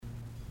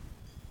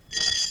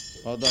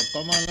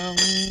पदकमलं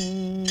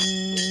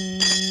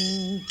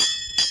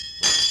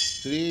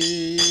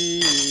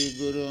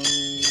श्रीगुरुं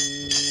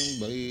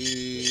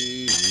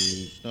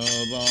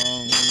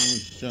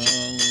वैष्णवांश्च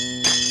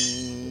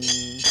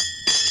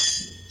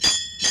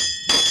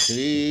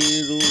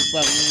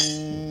श्रीरूपं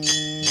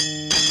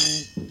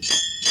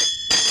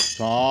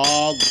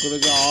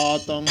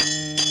साग्रजातं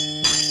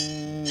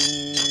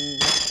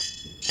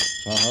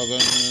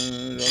सहगण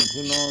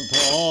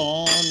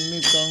रघुनाथान्वितं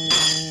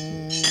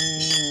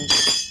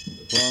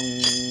त्वं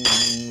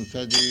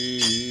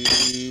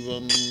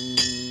सजीवं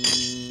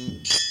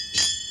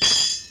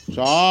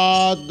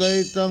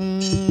साद्वैतं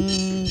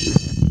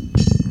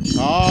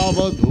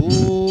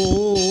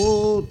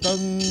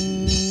सावधूतं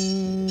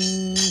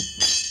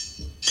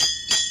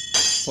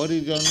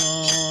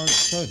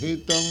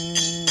परिजनसहितं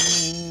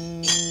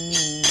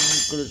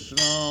कृष्ण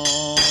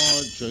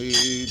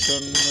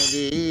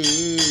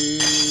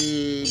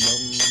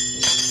चैतन्यदेवं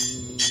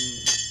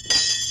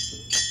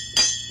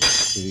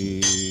श्री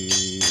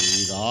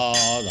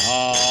राधा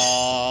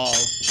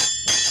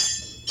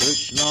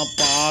कृष्ण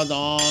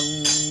पादान्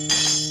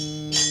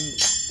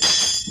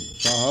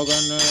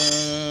सहगण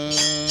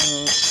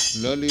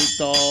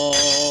ललिता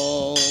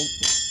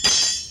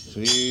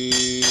श्री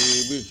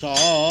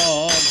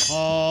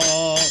विशाखा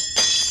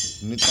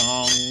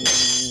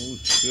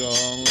नितांश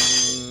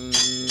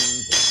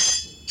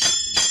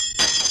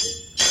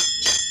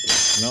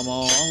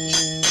नमो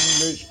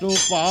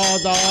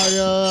विष्णुपादाय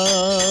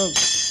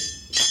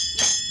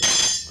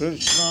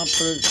कृष्ण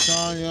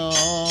पृष्ठाय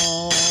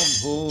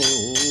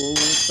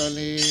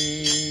भूतले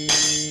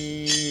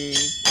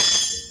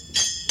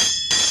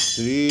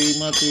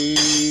श्रीमती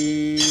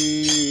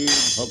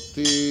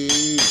भक्ति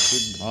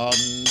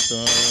सिद्धांत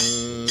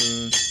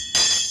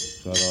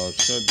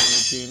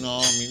सरस्वती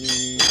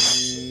नामिनी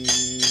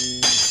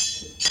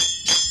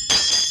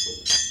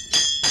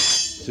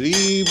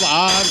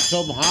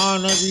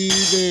श्रीवार्षभानवी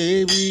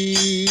देवी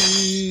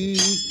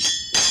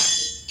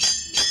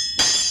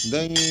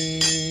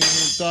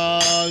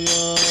दयिताय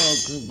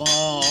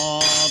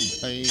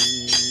कृपाब्धये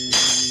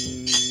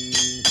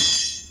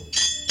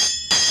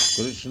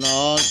कृष्ण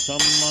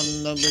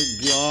संबंध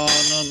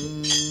विज्ञानं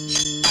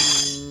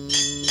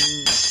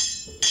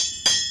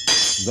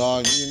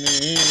दायिने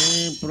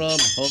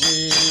प्रभवे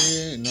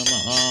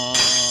नमः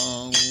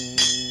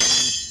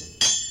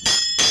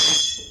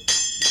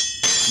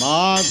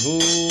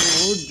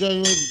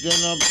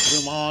माधुर्ययुज्जन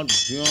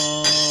प्रेमाढ्यं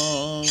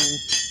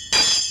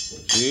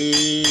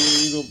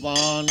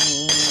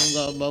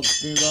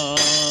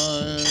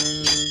श्रीरूपानुगभक्तिदाय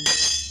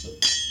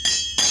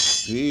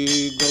श्री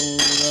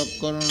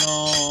गौरकरुणाशक्ति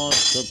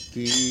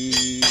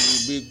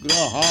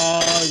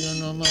विग्रहाय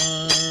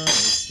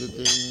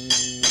नमस्ते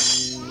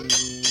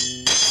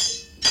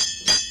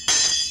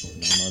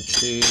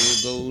नमस्ते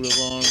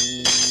गौरवाणी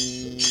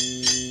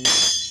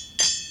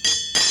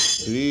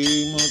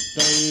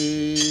श्रीमूर्तये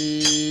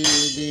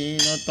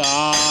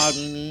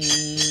दीनतारिणी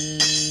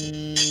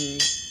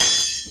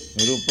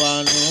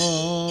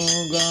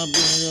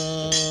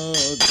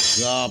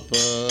रूपानुगव्यध्याप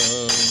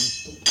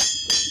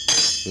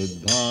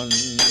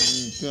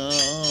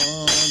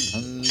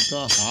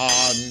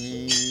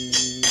सिद्धान्तहारिणी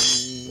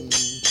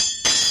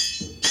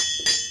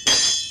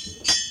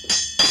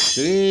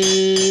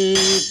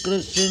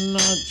श्रीकृष्ण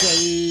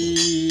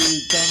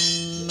चैतन्य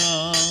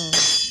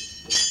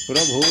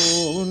प्रभु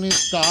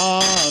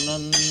नित्यानंदा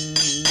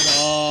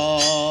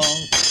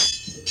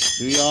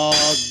श्री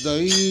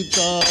अद्वैत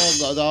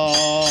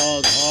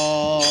गदाधर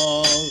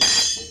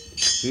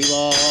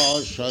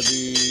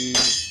शिवासदि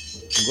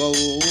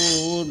गौरभक्तवृन्दा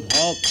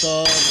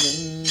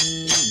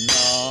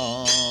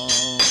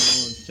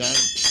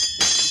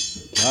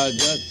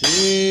भज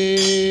श्री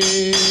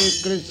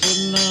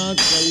कृष्ण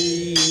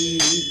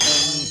चैतन्य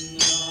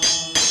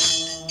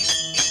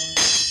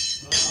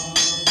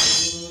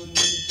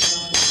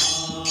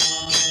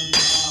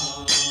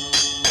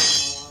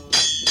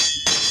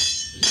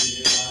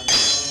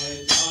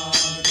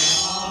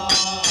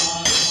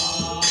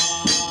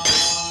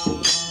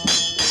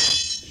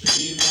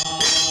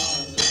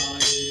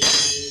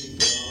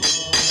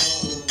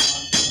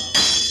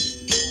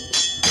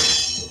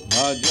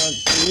भज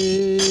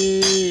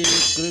श्री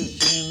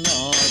कृष्ण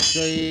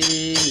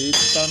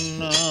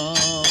चैतन्य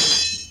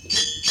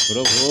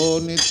प्रभु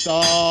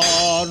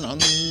नित्यानंदा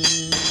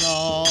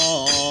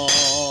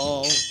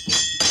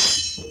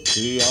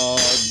श्री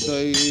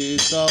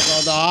अद्वैत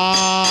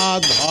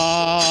गदाधर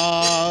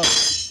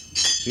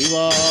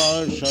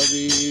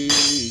शिवासदि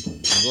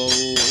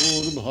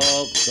गौरभक्तवृन्दा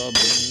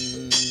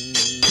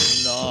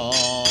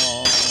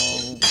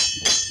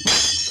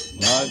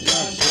भज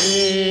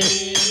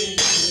Shri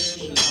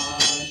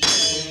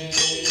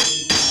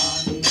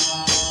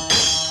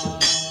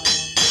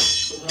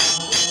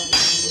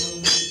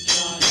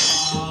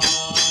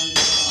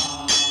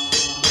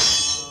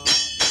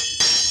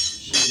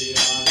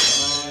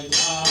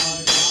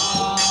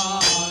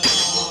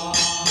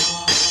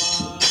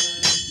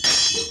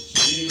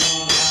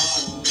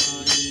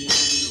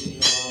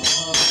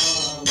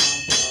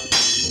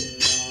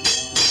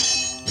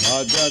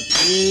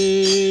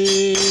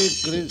Bhajati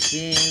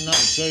Krishna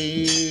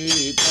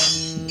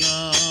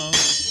Chaitanya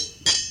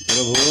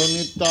Prabhu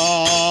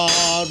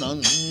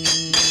Nityananda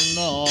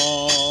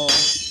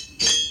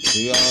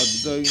Shri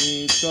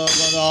Advaita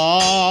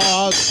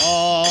Gadadhar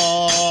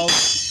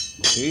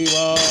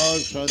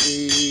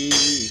Shivasadi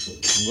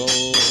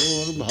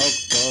Gaur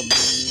Bhakta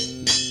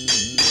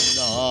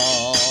Vrinda.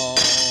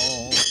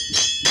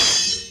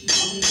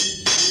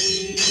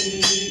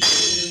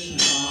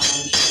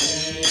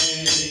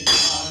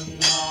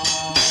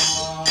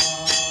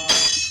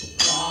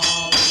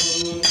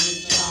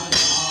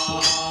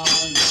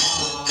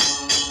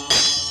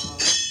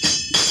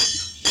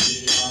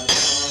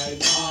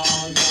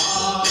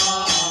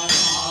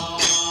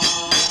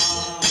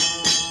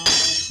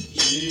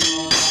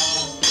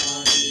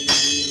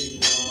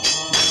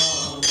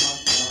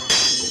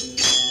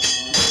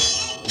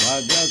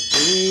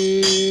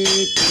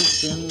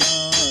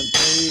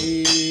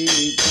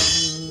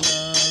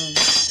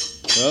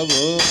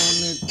 Prabhu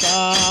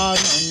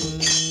Nityananda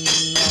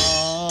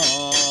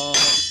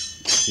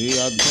Shri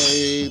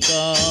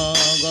Advaita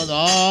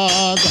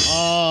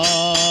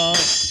Gadadhar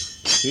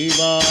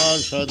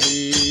Shivasadi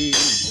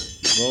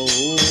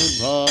Gaur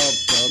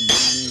Bhakta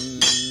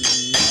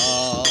Vrinda.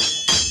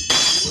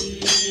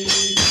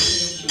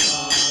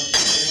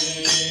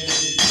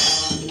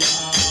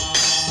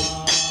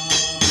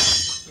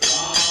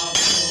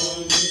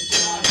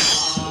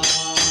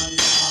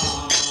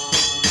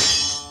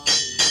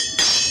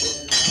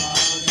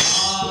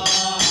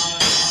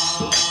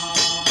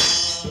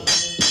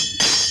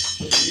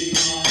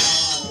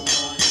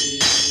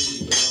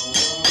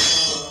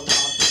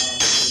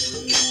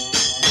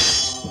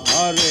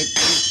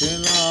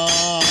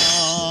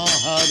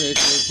 Hare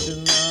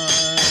Krishna,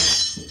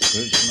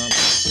 Krishna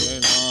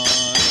Krishna,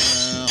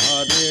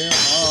 Hare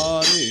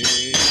Hare,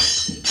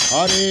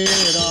 Hare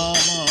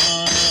Rama,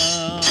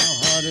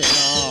 Hare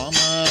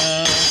Rama,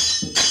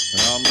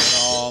 Rama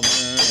Rama,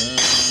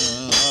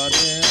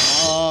 Hare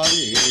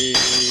Hare.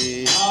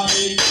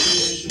 Hare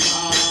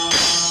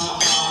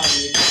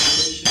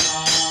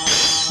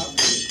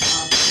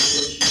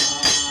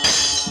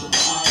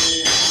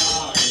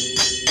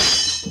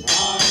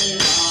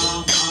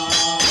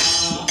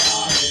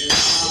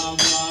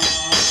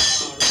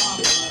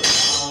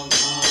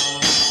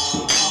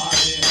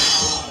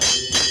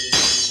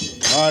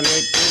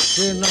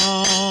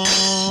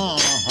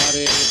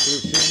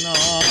Krishna,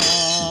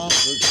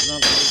 Krishna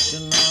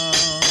Krishna,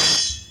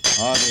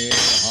 Hare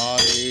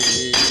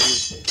Hare,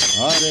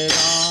 Hare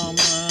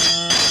Rama,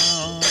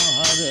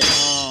 Hare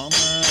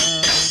Rama,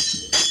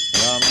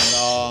 Rama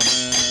Rama,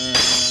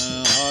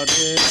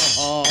 Hare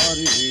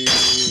Hare.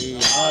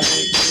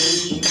 Hare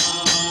Krishna,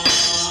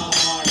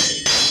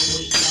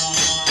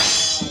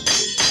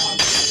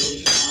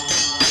 Krishna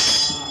Krishna,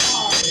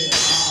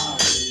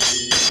 Hare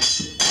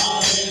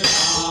Hare,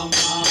 Hare Rama,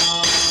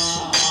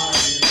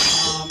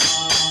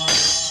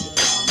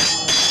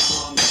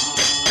 Rama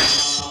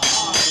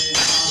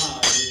Rama,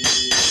 Hare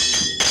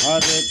Hare.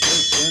 Hare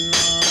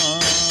Krishna,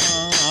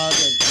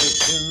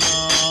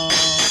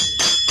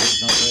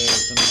 Krishna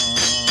Krishna,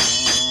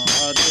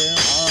 Hare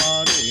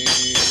Hare,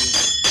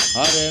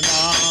 Hare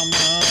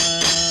Rama,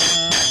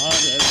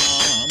 Hare Krishna, Krishna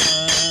Krishna,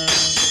 Hare Hare, Hare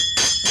Rama,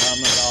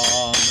 Rama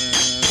Rama,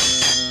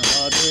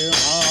 Hare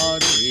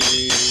Hare.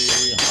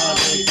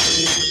 Hare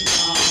Krishna,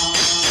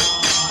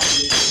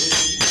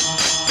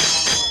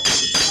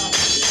 Krishna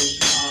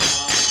Krishna,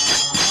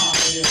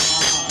 Hare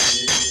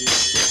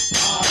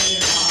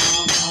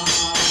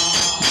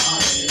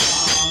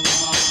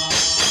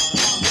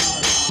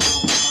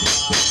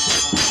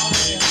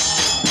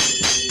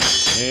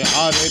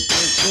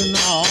Hare,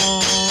 Hare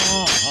Rama,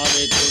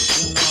 Hare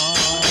Krishna,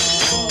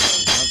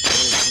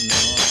 Krishna Krishna,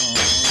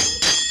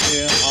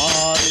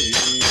 Hare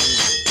Hare,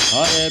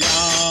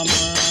 Hare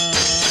Rama,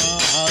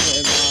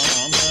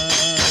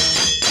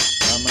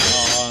 Rama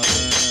Rama,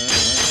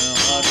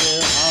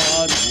 Hare Hare.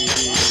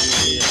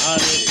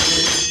 Hare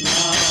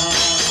Krishna,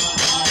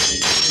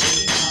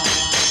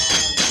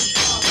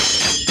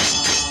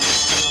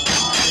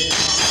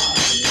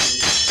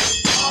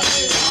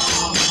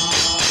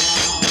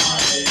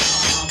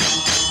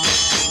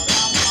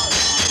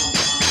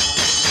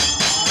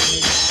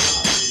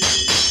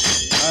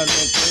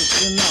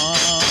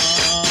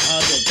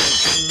 Hare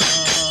Krishna,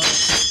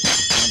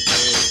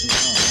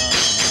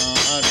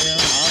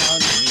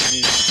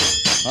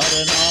 Hare Rama,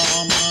 Rama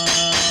Rama,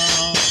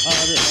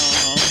 Hare Hare.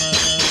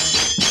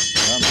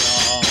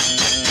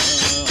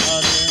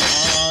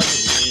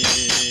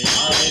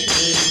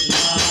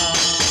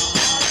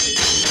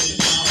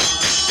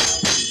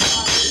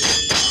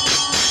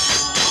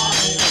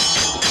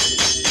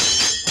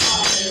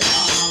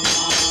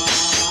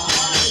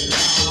 Hare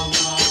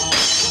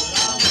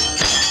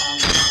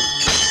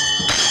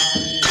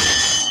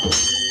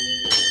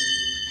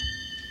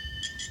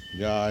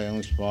Krishna,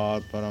 Jayam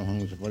Svat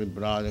Paramhangsa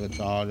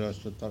Paribrajacharya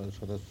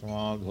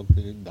Sataswad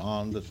Bhakti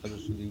Siddhanta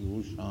Saraswati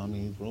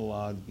Goswami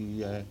Prabhupada Ki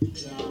Jai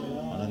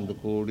Ananda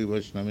Kodi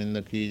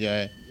Vaishnavinda Ki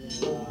Jai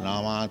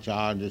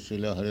Ramacharya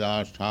Srila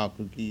Haridas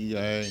Thakur Ki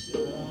Jai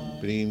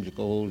Prem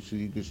Kaur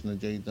Sri Krishna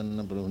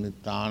Chaitanya Prabhu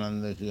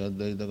Nityananda Sri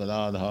Advaita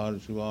Gadadhar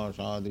Shiva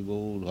Sadi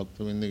Gaur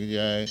Bhaktavinda Ki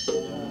Jai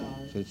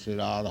Sri Sri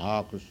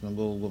Radha Krishna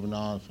Go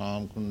Gopinath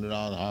Sam Kund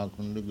Radha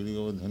Kund Giri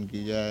Govardhan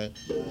Ki Jai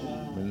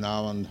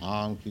Vrindavan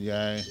Dham Ki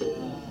Jai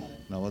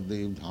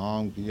Navadev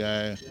Dham Ki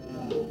Jai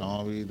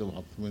Navavid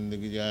Bhaktavinda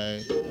Ki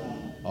Jai.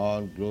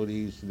 All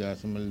glories to the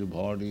assembled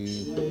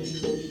body,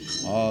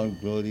 all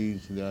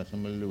glories to the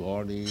assembled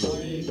body,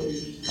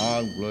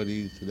 all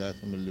glories to the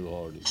assembled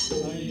body.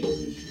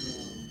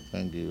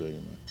 Thank you very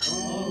much.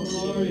 All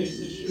glories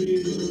to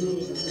Sri Guru.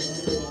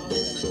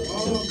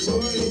 All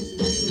glories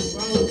to Sri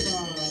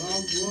Prabhupada.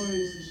 All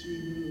glories to Sri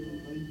Guru.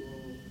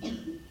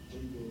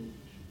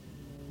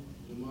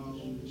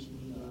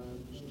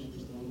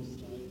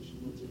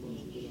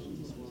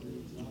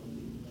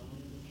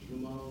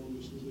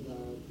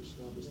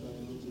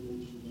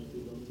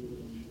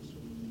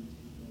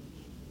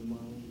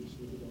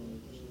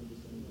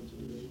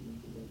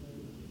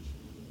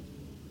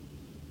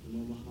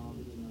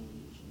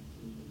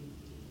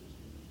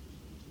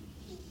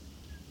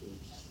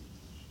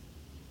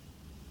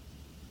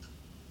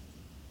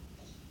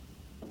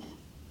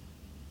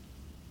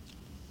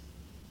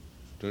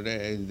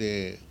 Today is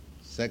the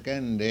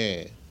second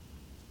day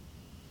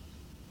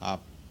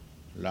of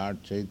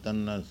Lord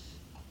Chaitanya's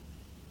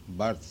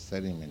birth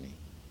ceremony.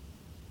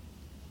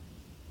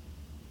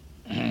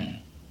 The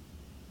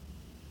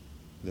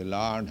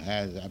Lord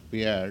has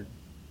appeared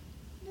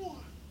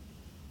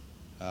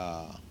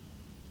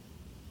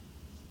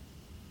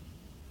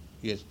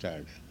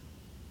yesterday,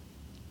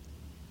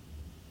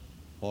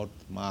 4th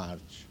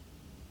March.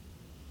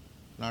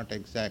 Not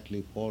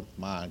exactly 4th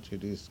March,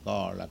 it is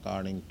called,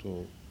 according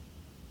to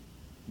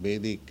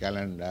Vedic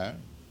calendar,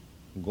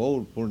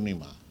 Gaura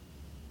Purnima,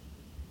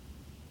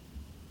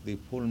 the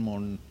full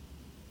moon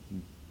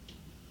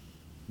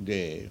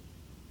day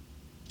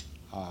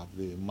of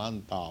the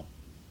month of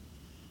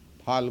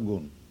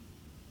Phalgun.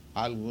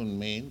 Phalgun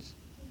means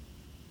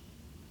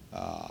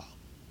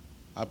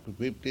up to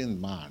 15th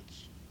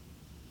March.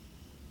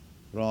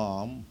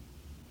 From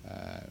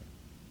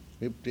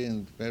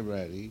 15th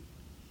February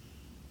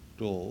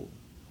to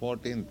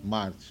 14th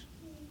March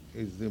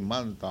is the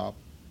month of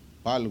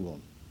Phalgun,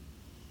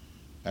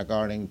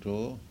 according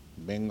to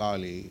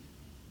Bengali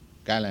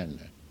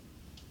calendar.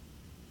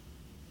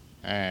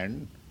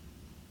 And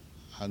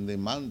on the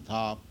month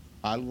of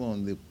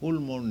Phalgun, the full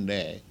moon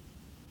day,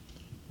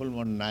 full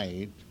moon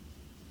night,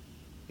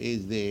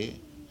 is the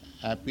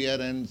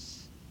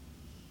appearance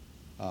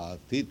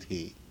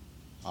tithi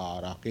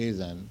or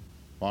occasion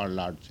for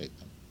Lord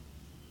Chaitanya.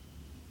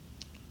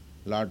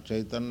 Lord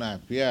Chaitanya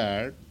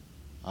appeared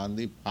on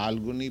the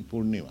Phalguni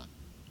Purnima.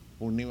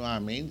 Purnima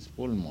means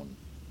full moon.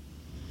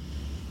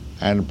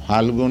 And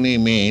Phalguni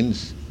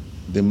means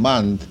the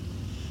month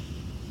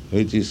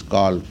which is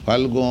called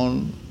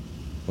Phalgun,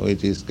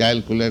 which is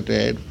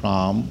calculated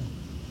from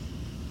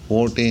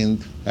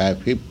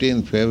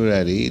 15th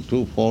February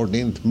to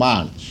 14th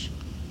March.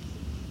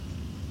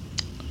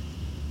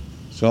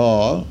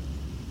 So,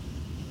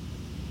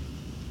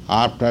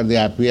 after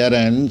the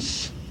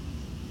appearance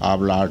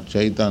of Lord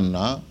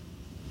Chaitanya,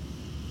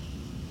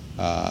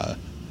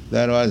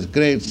 there was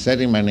great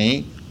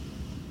ceremony.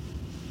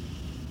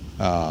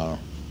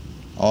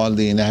 All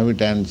the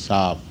inhabitants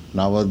of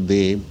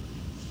Navadvip,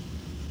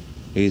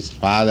 his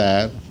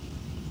father,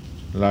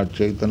 Lord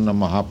Chaitanya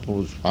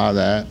Mahaprabhu's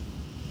father,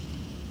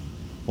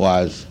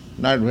 was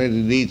not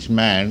very rich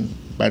man,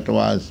 but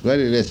was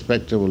very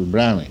respectable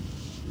Brahmin.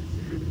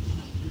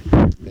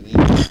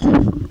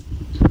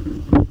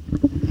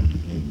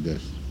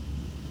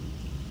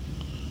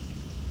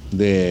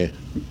 The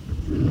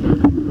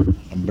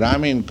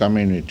Brahmin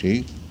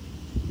community,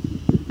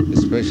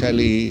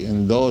 especially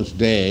in those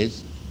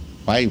days,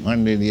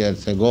 500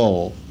 years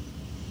ago,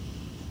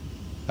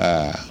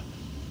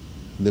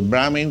 the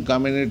Brahmin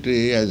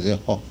community as a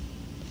whole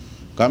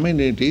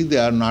community, they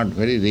are not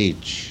very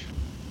rich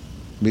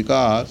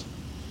because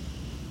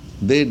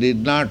they did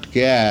not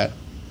care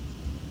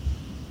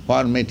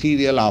for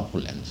material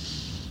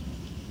opulence.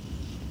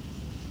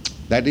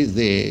 That is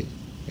the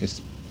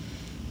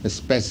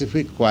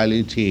specific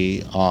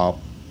quality of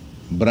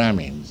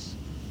Brahmins.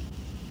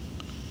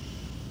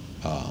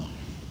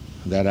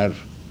 There are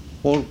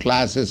 4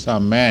 classes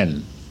of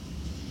men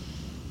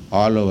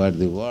all over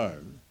the world.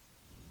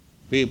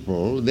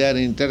 People, they are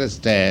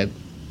interested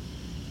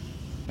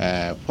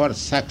for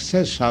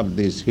success of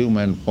this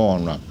human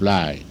form of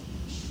life.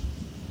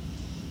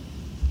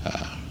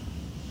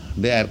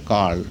 They are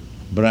called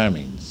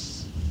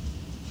Brahmins.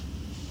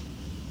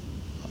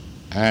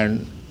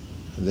 And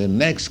the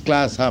next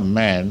class of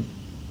men,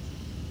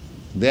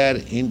 they are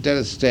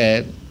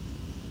interested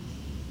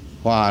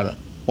for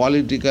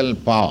political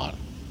power.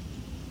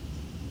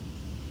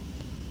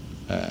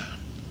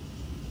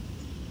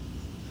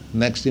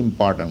 Next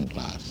important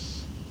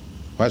class.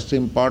 First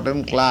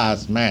important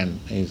class men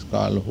is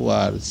called who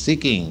are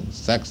seeking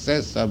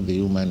success of the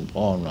human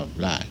form of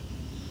life.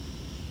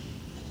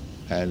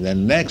 And the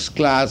next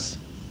class,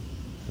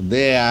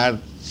 they are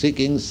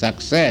seeking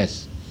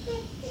success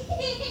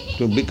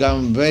to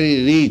become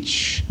very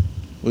rich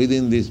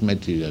within this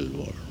material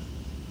world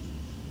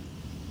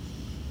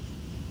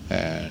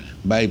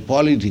by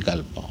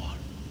political power.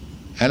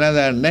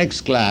 Another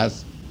next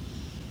class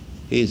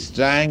is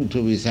trying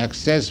to be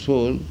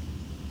successful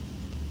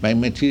by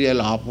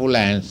material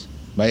opulence,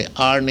 by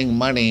earning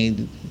money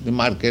in the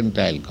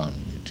mercantile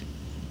community.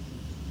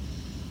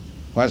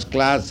 First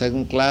class,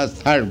 second class,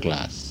 third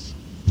class.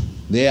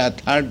 They are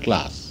third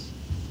class.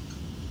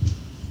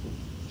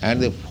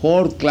 And the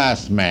fourth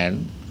class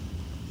men,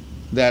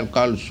 they are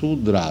called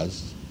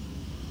Sudras.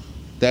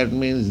 That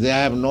means they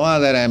have no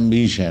other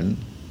ambition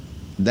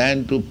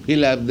than to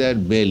fill up their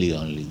belly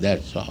only,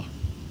 that's all.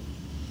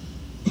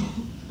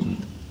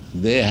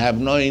 They have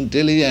no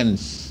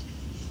intelligence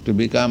to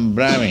become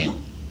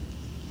Brahmin,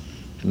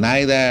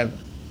 neither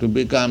to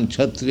become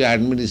Kshatriya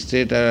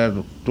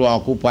administrator to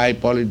occupy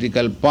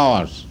political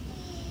powers,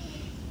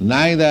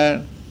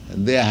 neither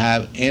they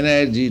have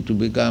energy to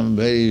become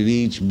very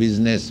rich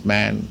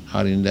businessman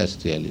or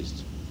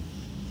industrialist.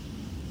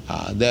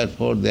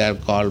 Therefore they are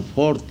called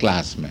fourth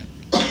class men.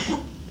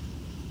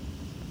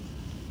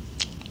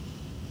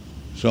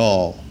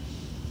 So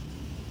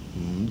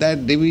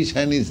that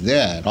division is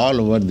there all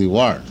over the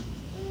world.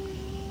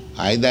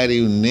 Either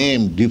you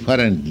name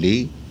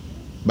differently,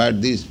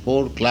 but these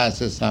four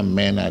classes of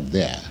men are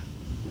there.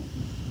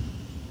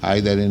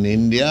 Either in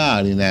India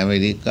or in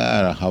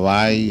America or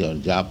Hawaii or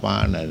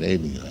Japan or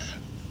anywhere.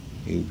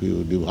 If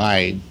you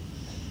divide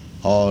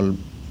all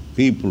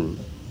people,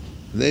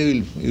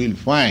 you will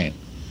find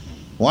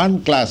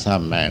one class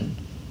of men,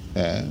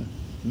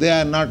 they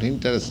are not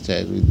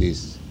interested with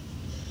this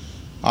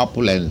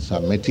opulence or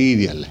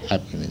material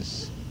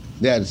happiness.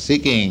 They are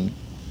seeking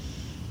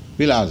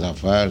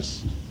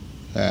philosophers,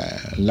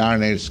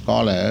 learned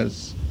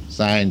scholars,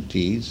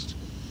 scientists,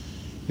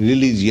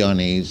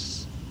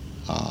 religionists,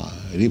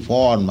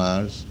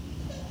 reformers.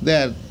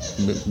 Their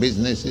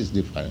business is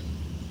different.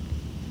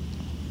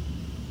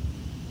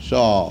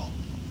 So,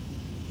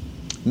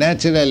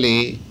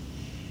 naturally,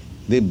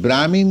 the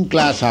Brahmin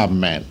class of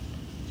men,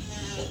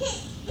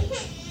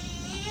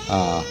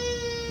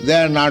 they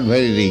are not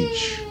very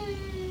rich.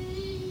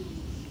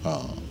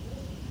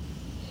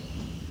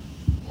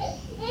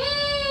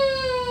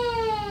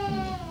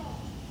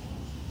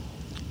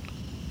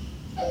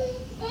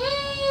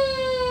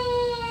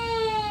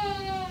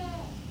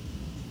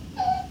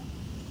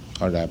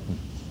 What happened?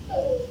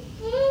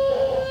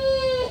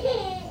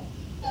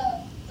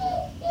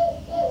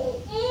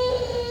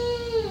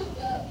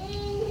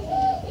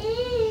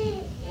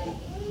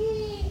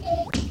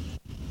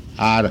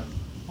 Are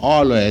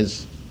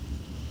always,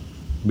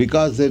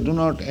 because they do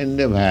not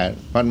endeavor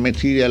for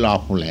material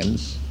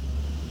opulence,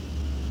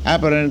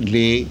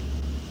 apparently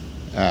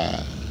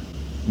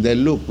they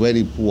look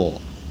very poor.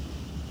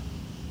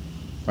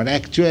 But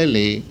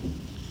actually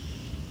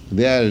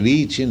they are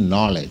rich in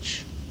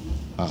knowledge.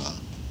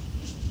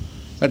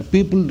 But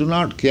people do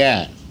not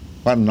care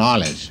for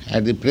knowledge,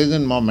 at the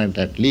present moment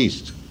at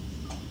least.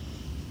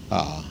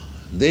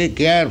 They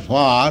care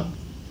for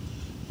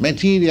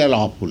material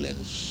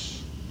opulence.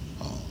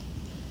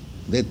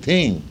 They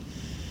think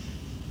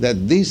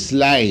that this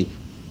life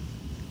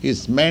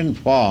is meant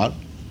for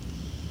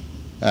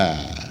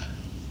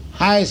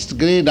highest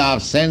grade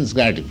of sense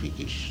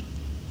gratification.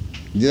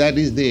 That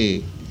is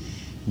the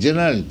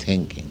general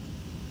thinking.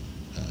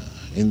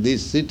 In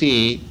this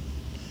city,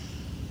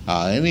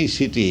 any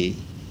city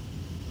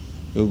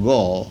you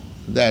go,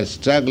 they are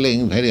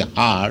struggling very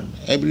hard.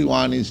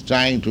 Everyone is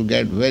trying to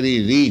get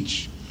very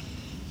rich,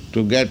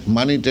 to get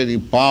monetary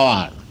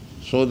power,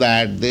 so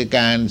that they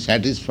can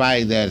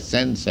satisfy their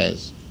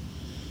senses.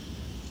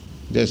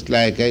 Just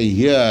like I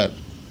hear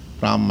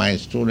from my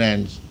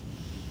students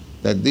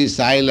that this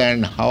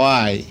island,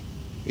 Hawaii,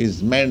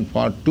 is meant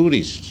for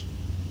tourists.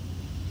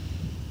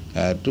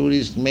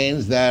 Tourist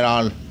means they are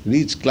all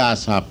rich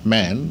class of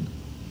men.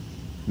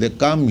 They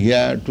come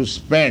here to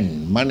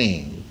spend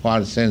money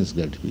for sense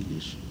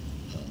gratification.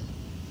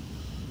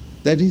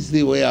 That is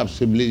the way of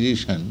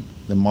civilization,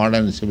 the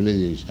modern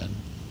civilization.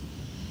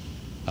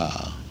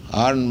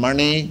 Earn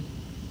money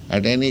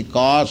at any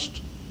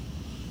cost,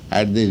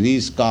 at the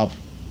risk of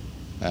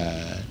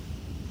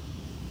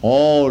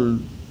all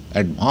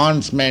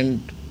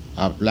advancement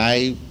of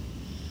life,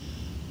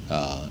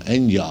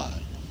 enjoy.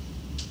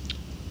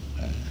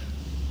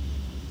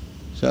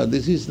 So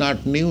this is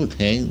not new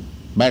thing,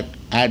 but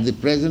at the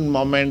present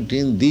moment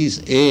in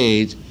this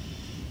age,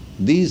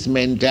 this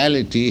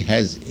mentality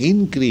has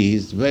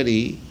increased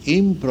very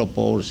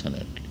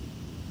improportionately.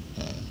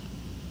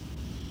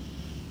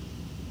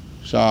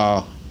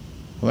 So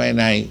when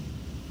I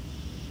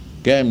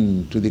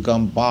came to the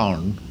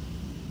compound,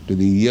 to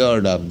the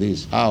yard of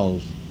this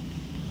house,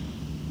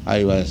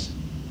 I was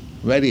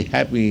very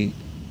happy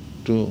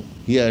to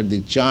hear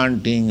the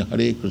chanting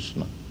Hare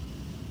Krishna,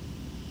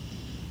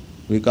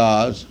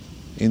 because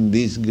in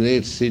this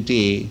great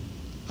city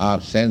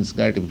of sense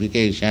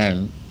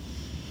gratification,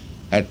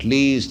 at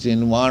least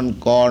in one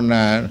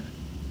corner,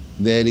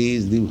 there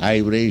is the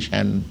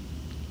vibration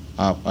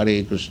of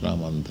Hare Krishna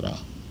mantra.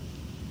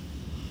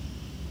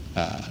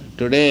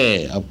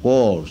 Today, of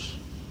course,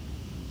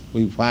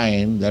 we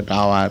find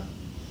that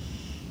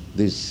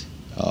this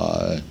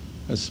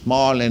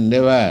small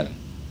endeavor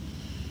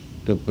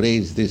to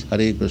preach this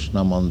Hare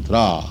Krishna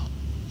mantra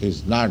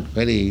is not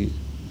very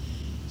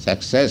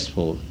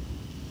successful,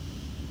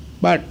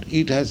 but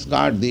it has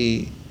got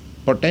the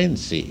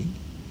potency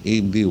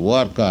if the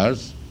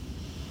workers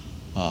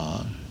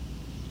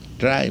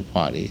try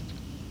for it.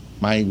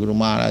 My Guru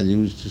Maharaj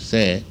used to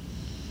say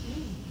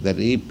that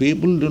if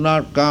people do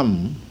not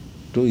come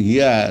to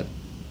hear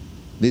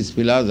this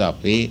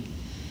philosophy,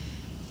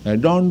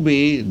 don't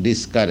be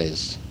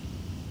discouraged.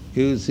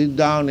 You sit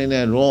down in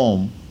a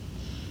room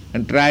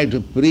and try to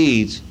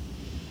preach,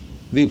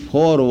 the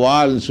four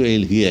walls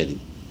will hear you.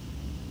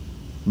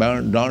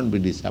 But don't be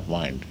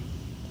disappointed.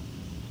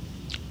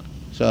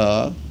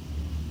 So,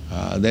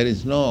 there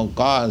is no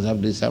cause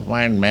of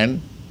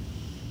disappointment,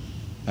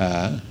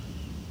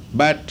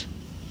 but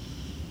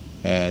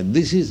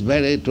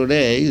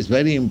today is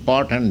very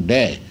important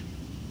day,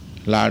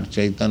 Lord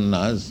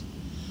Chaitanya's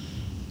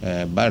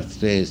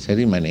birthday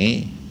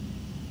ceremony,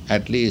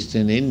 at least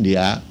in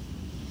India,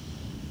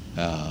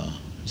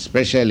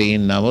 especially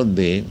in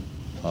Navadvip,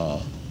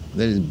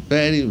 there is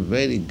very,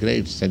 very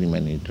great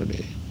ceremony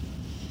today.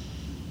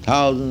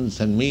 Thousands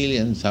and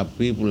millions of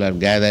people are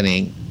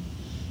gathering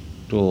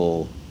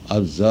to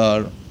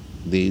observe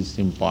this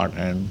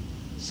important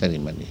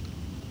ceremony.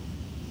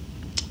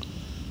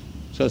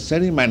 So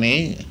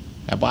ceremony,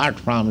 apart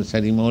from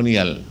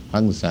ceremonial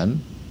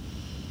function,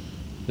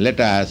 let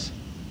us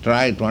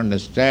try to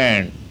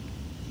understand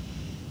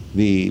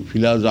the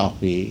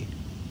philosophy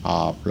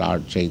of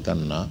Lord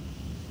Chaitanya.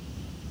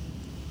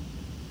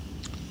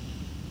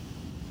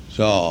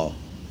 So,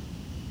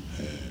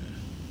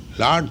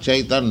 Lord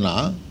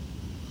Chaitanya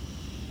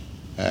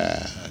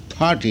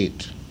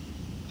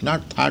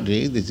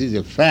this is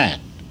a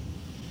fact,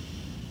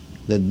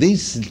 that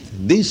this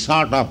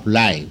sort of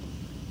life,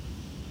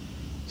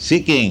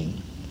 seeking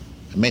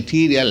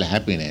material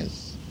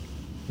happiness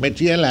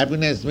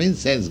means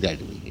sense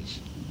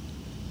gratification.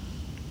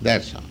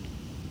 That's all.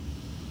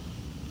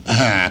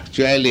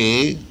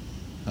 Actually,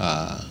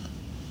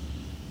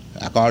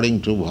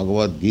 according to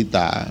Bhagavad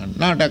Gita,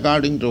 not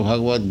according to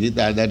Bhagavad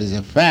Gita, that is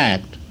a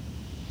fact,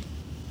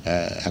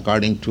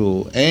 according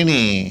to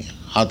any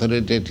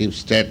authoritative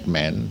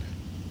statement,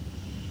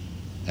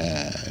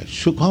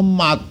 Sukham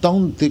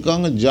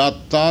Attantikam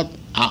Jatat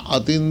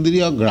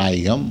Atindriya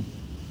Grahyam.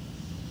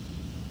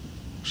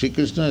 Sri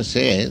Krishna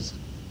says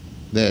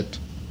that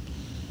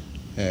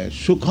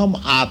Sukham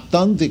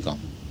Attantikam.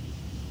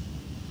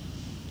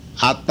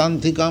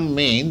 Attantikam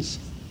means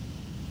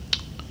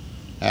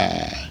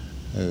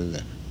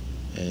the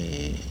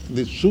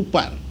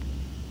super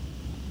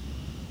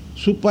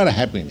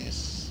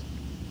happiness.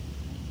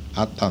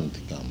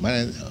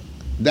 Attantikam,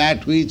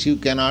 that which you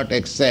cannot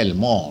excel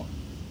more.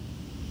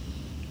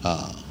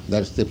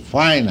 That's the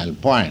final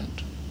point.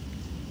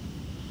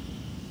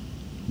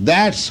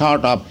 That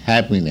sort of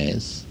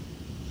happiness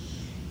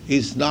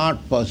is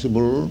not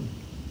possible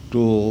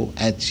to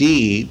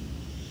achieve.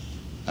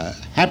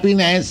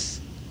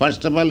 Happiness,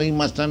 first of all, you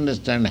must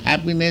understand,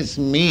 happiness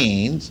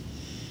means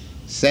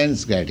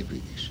sense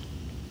gratification.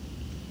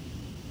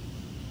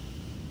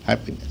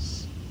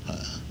 Happiness.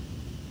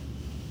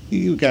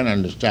 You can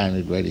understand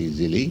it very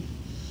easily.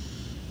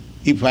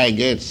 If I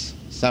get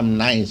some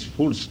nice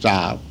food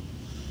stuff,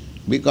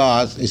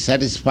 because it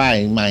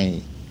satisfies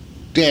my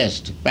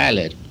taste,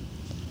 palate,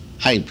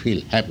 I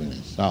feel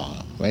happiness.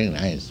 Oh, very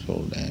nice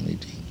food I am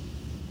eating.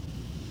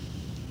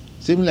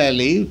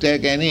 Similarly, you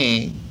take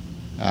any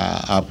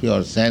of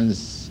your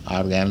sense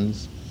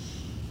organs,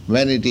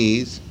 when it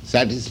is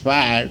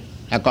satisfied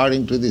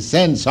according to the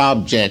sense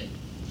object,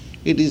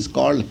 it is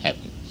called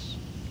happiness.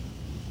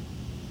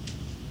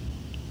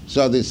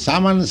 So the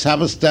sum and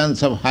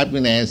substance of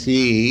happiness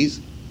is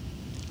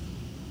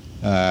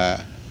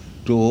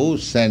to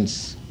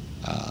sense,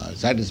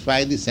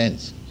 satisfy the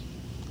sense.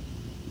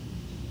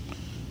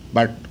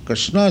 But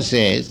Krishna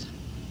says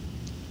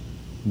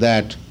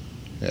that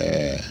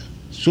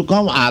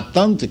Sukham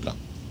Attantikam,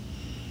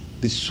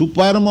 the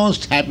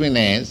supermost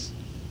happiness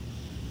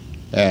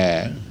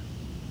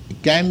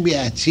can be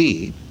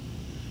achieved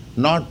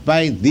not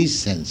by these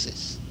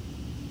senses,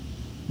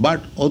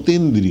 but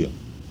Atindriya.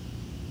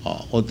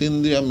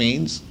 Atindriya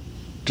means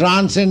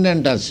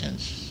transcendental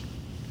sense.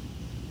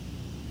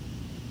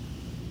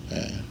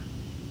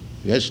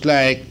 Just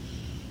like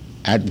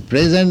at the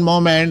present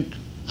moment,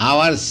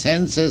 our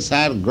senses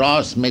are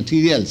gross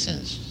material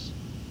senses.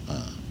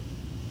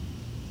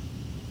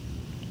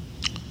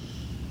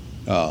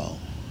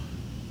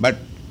 But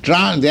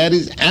there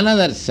is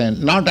another sense,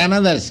 not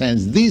another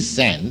sense, this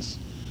sense,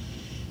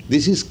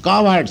 this is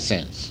covered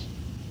sense.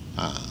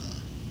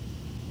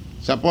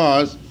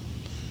 Suppose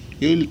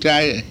you will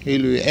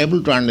be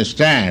able to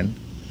understand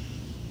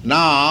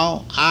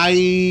Now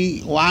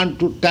I want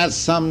to touch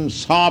some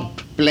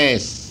soft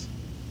place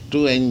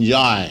to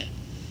enjoy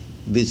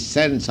the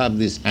sense of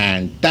this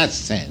hand, touch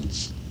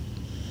sense.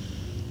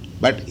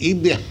 But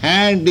if the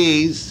hand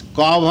is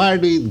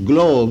covered with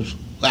gloves,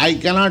 I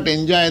cannot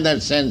enjoy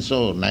that sense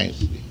so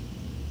nicely.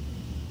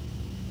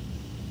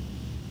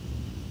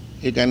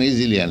 You can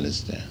easily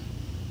understand.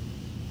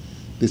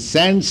 The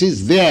sense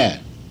is there,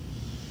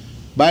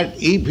 but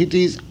if it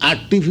is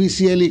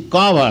artificially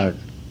covered,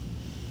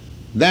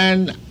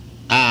 then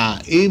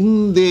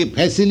if the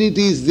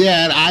facility is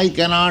there, I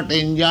cannot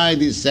enjoy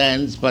the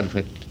sense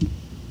perfectly.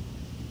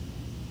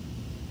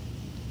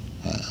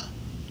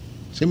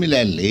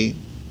 Similarly,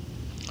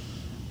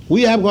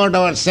 we have got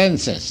our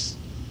senses,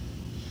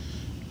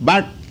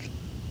 but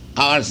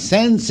our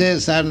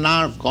senses are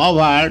not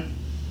covered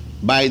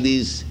by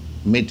this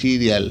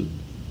material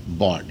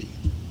body.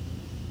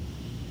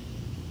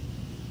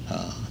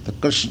 The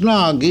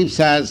Krishna gives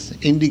us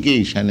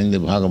indication in the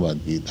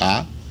Bhagavad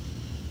Gita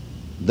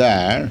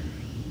that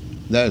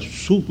the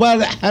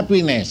super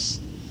happiness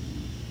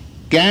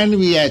can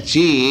be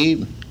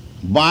achieved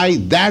by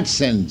that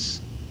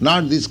sense,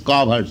 not this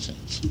covered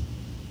sense.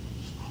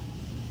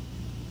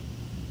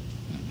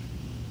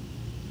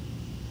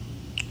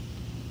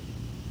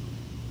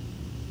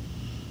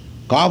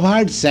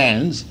 Covered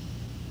sense,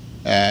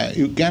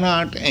 you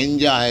cannot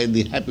enjoy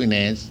the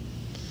happiness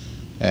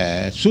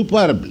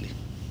superbly.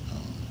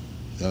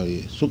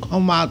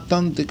 Sukham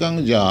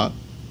attantikam ja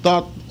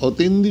tat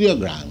otindriya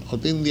gran.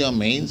 Otindriya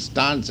means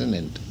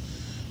transcendent,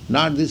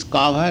 not this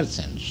covered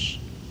sense.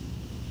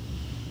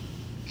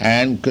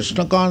 And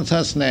Krishna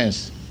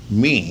consciousness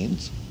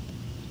means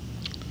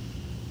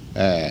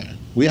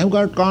we have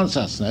got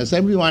consciousness,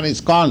 everyone is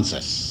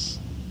conscious.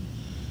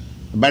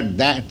 But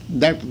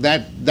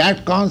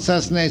that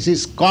consciousness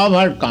is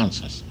covered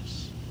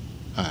consciousness.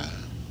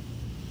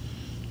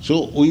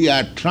 So we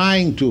are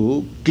trying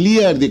to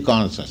clear the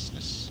consciousness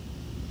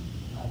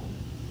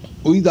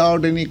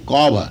without any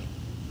cover,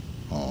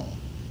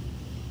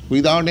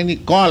 without any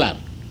collar.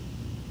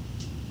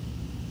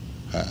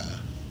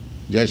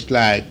 Just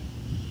like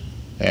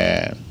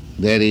there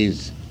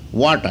is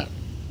water,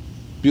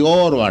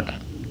 pure water,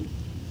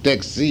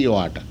 take sea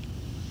water.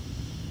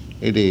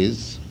 It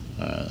is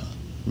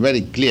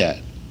very clear.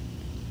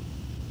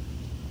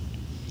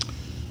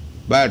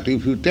 But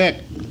if you take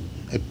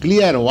a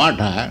clear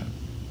water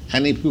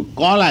and if you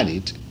color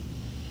it,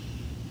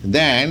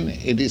 then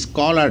it is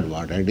colored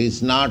water, it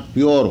is not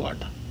pure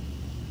water.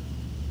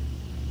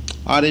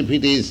 Or if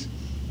it is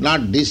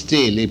not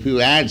distilled, if you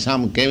add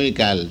some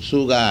chemical,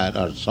 sugar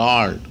or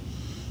salt,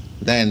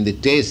 then the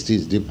taste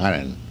is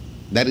different.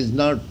 That is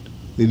not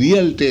the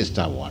real taste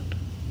of water.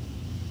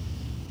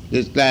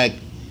 Just like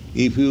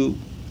if you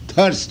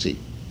thirsty,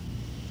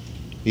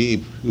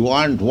 if you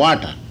want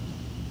water,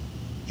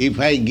 if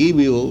I give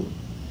you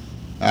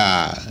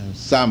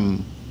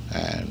some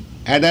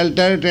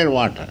adulterated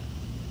water,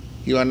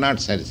 you are not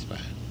satisfied.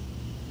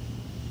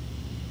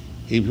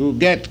 If you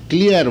get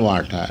clear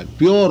water,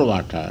 pure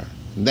water,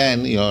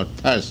 then your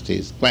thirst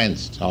is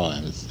quenched. Oh, I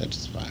am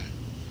satisfied.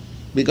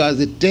 Because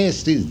the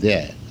taste is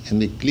there in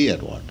the clear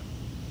water,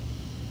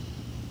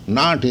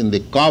 not in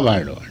the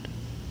covered water.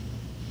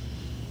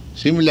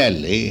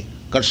 Similarly,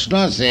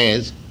 Krishna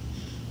says,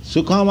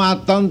 Sukham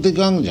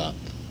attantikam jat,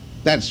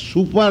 that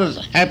super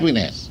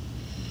happiness,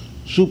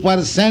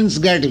 super sense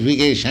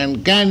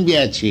gratification can be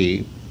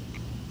achieved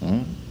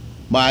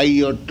by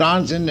your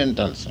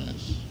transcendental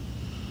sense,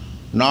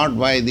 not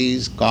by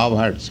these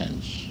covered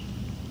sense.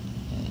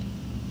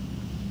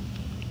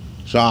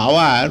 So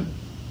our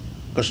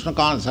Krishna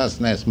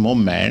consciousness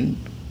movement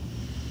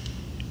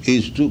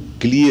is to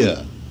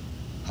clear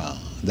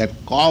that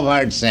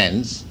covered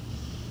sense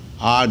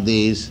or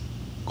this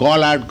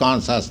colored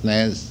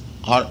consciousness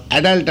or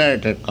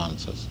adulterated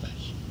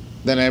consciousness.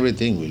 Then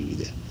everything will be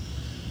there.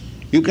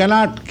 You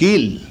cannot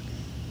kill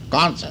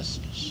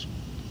consciousness.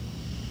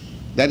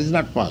 That is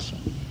not possible.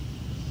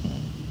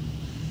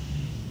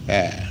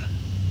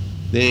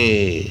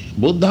 The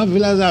Buddha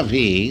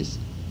philosophy is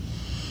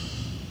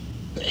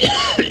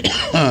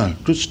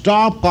to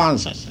stop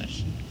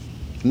consciousness,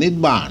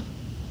 Nibbana.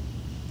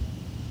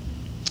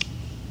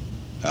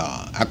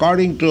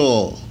 According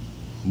to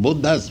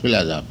Buddha's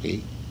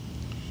philosophy,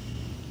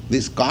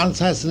 this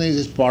consciousness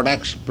is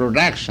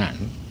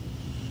production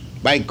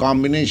by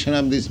combination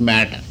of this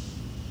matter.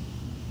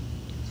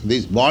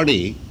 This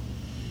body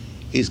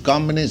is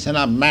combination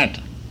of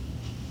matter,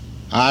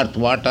 earth,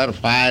 water,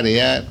 fire,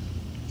 air,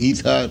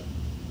 ether,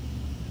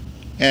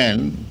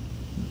 and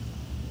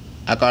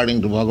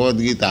according to Bhagavad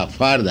Gita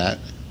further,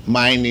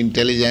 mind,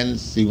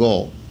 intelligence,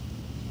 ego.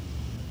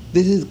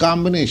 This is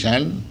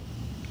combination.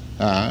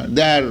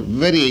 They are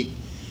very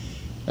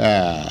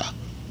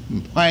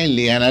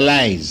finely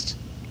analyzed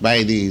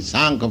by the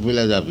Sankhya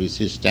philosophy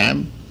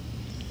system,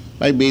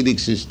 by Vedic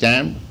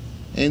system,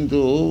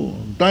 into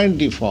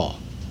 24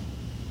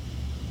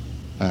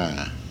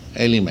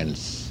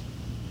 elements.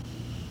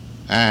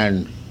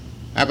 And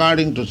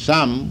according to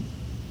some,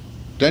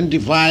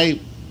 25,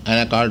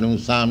 and according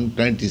to some,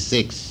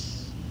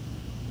 26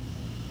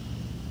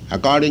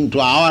 According to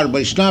our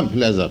Vaishnava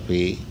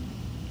philosophy,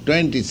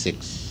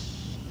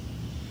 26.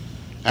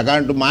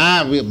 According to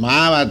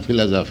Mayavad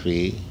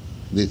philosophy,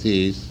 this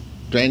is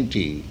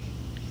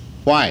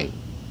 25.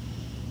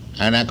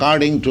 And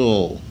according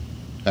to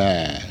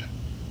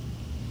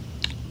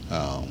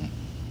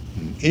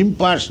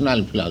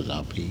impersonal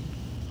philosophy,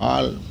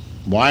 all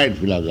void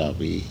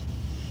philosophy,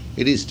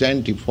 it is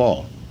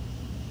 24.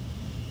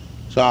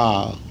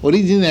 So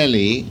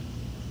originally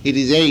it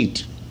is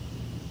 8.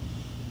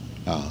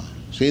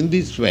 So in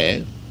this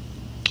way,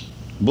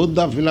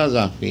 Buddha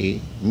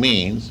philosophy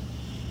means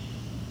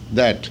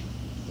that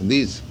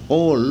this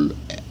whole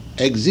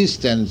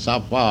existence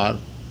of our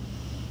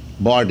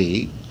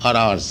body or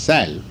our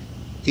self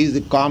is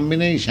the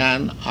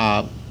combination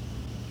of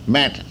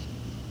matter.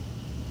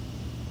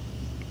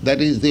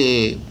 That is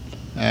the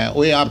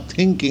way of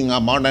thinking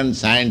of modern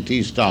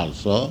scientists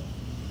also,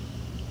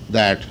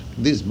 that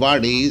this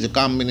body is a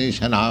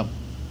combination of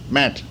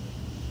matter.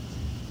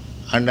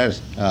 Under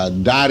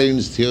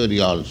Darwin's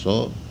theory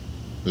also,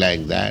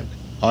 like that,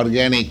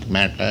 organic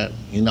matter,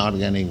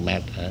 inorganic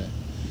matter,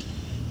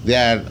 they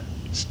are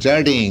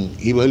studying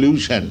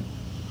evolution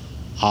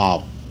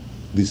of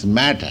this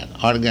matter,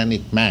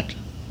 organic matter.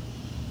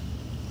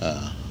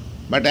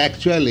 But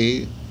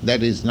actually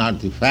that is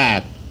not the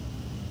fact.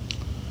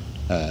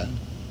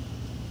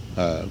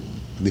 The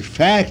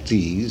fact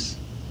is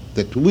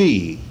that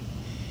we,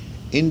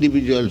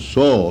 individual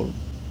soul,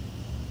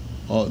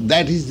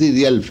 that is the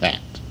real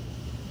fact.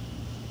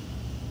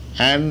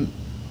 And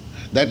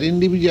that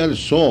individual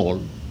soul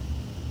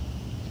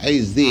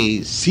is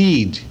the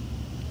seed,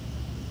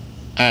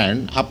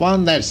 and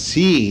upon that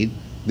seed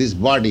this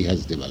body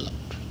has developed.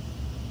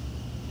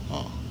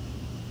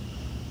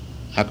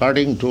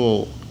 According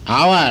to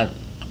our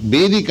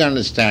Vedic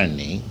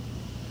understanding,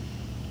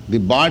 the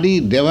body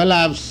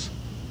develops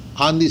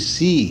on the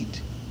seed.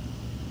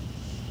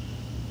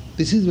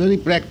 This is very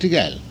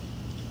practical.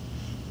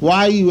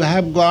 Why you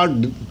have got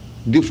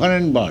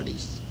different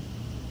bodies,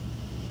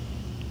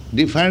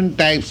 different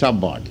types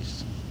of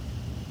bodies?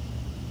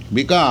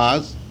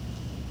 Because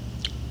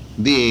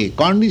the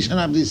condition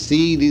of the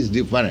seed is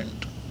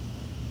different.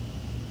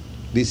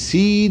 The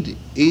seed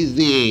is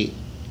the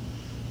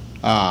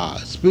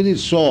spirit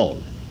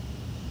soul,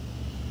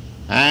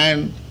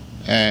 and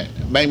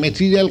by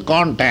material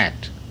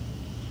contact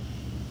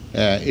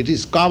it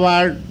is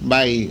covered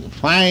by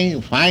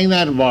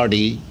finer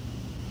body,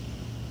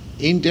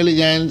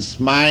 intelligence,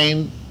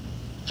 mind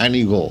and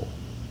ego.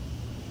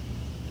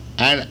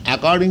 And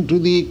according to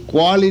the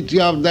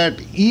quality of that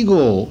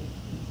ego,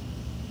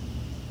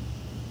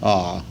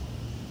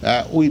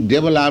 we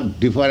develop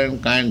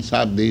different kinds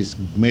of this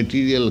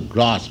material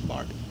gross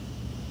body.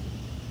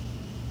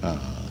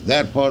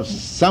 Therefore,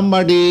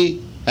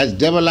 somebody has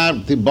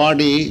developed the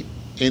body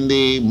in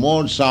the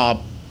modes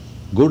of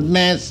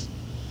goodness,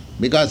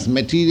 because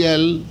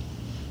material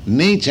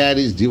nature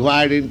is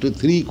divided into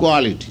 3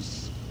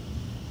 qualities: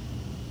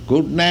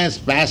 goodness,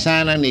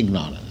 passion and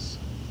ignorance.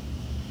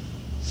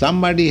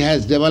 Somebody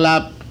has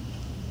developed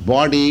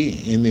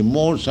body in the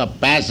modes of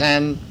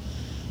passion,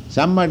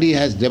 somebody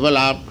has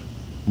developed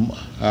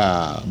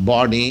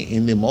body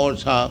in the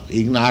modes of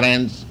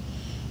ignorance,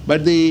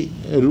 but the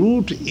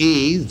root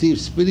is the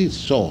spirit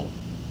soul.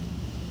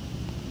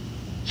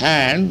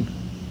 And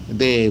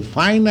the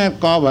finer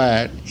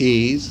cover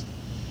is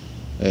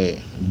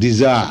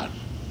desire,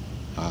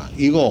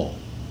 ego,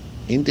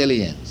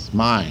 intelligence,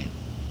 mind.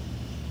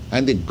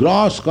 And the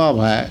gross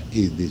cover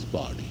is this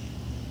body.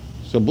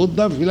 So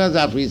Buddha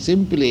philosophy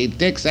simply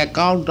takes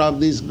account of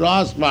this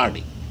gross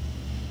body.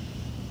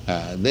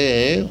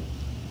 They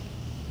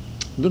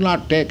do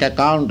not take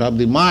account of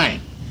the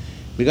mind,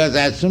 because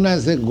as soon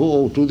as they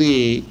go to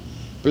the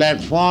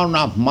platform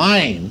of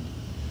mind,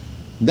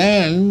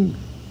 then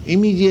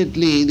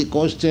immediately the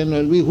question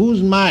will be,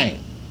 whose mind?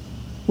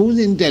 Whose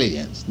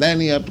intelligence? Then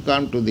you have to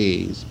come to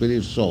the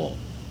spirit soul.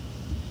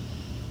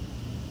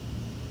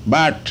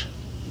 But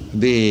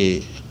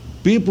the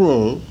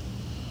people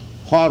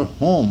for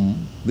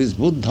whom this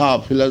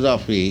Buddha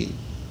philosophy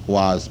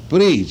was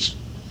preached,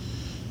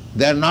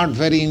 they are not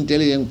very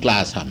intelligent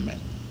class of men.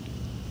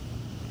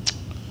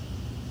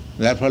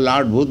 Therefore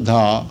Lord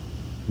Buddha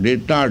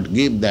did not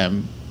give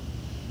them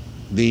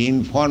the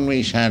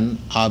information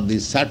of the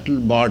subtle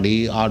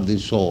body or the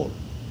soul.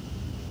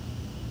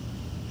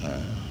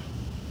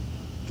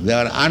 They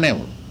are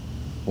unable.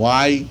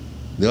 Why?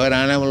 They are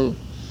unable.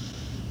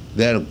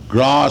 They are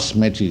gross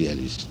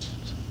materialists.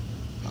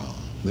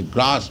 The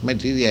gross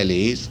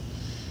materialists,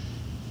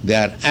 they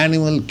are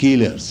animal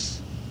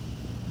killers.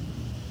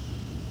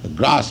 The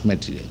gross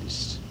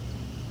materialists.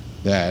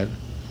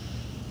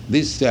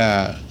 These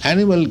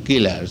animal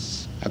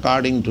killers,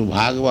 according to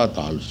Bhagavat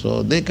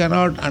also, they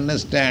cannot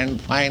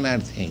understand finer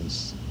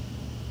things.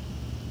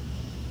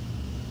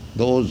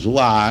 Those who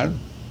are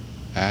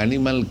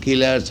animal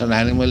killers and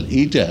animal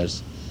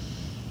eaters,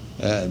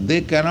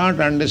 they cannot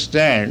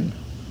understand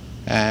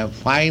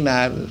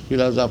finer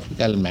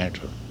philosophical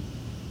matter.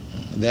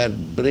 Their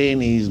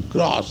brain is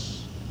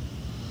gross.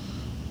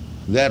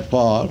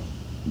 Therefore,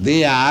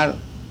 they are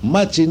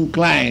much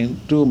inclined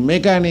to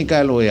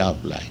mechanical way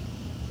of life.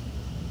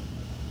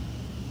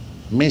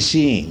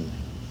 Machine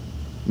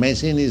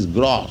is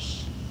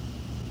gross.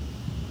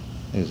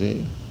 You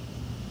see?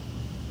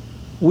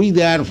 We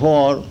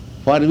therefore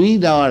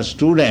forbid our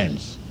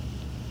students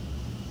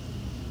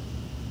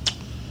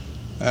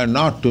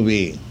not to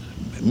be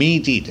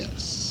meat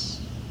eaters,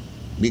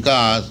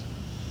 because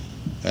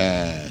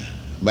by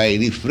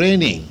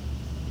refraining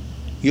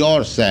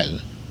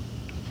yourself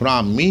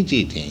from meat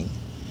eating,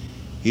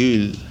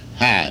 you will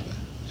have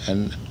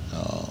and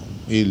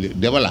you will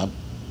develop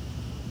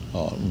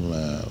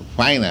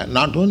finer.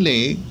 Not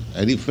only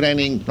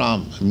refraining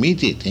from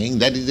meat eating,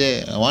 that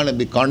is one of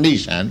the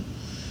conditions.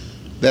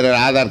 There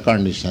are other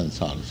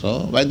conditions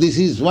also, but this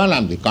is one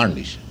of the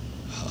conditions.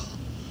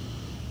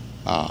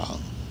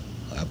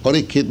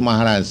 Parikshit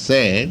Maharaj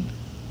said,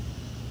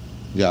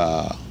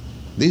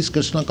 this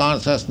Krishna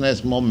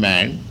consciousness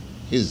movement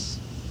is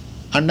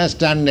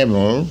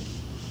understandable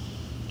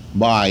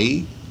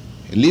by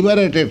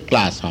liberated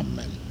class of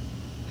men.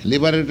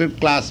 Liberated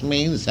class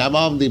means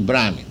above the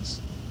Brahmins.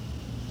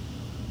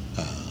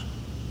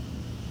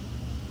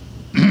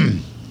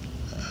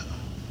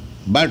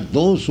 But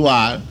those who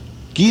are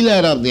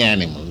killer of the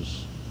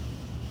animals,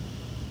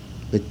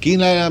 the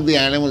killer of the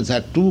animals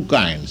are two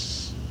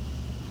kinds.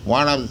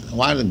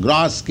 One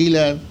gross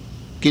killer,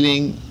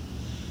 killing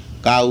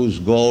cows,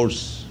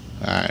 goats,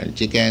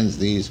 chickens,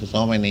 these,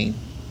 so many.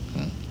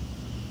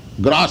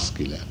 Gross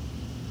killer.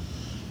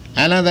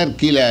 Another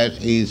killer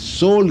is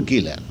soul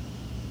killer.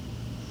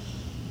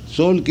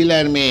 Soul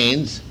killer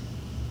means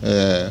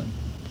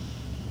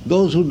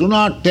those who do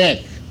not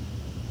take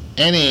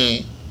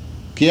any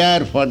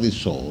care for the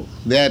soul.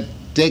 They are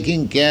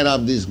taking care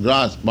of this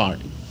gross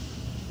body.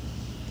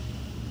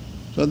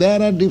 So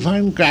there are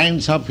different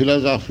kinds of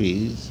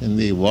philosophies in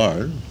the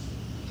world.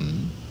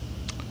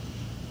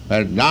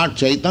 But Lord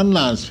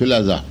Chaitanya's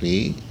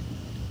philosophy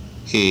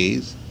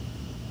is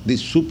the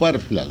super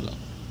philosophy.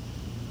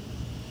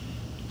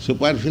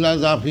 Super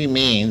philosophy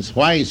means,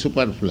 why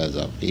super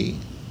philosophy?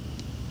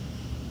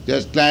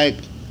 Just like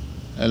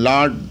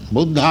Lord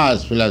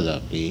Buddha's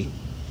philosophy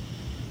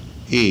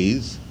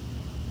is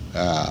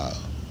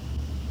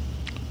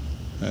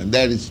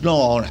there is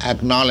no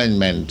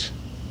acknowledgement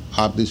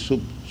of the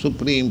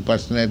Supreme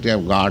Personality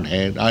of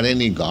Godhead or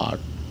any God.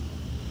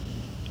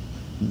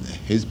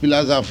 His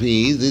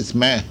philosophy is this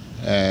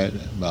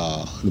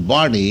the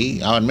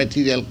body, our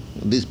material,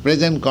 this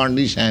present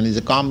condition is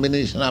a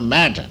combination of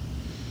matter.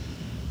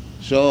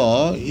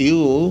 So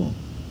you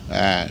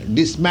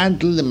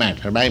dismantle the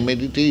matter by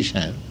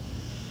meditation.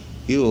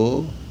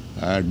 You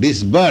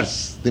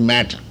disperse the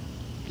matter.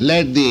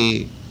 Let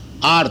the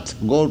earth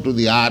go to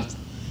the earth.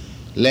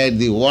 Let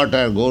the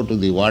water go to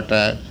the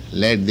water.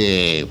 Let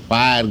the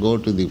fire go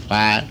to the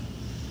fire.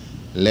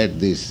 Let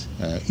this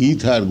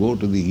ether go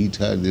to the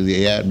ether,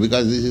 the air,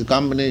 because this is a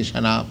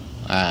combination of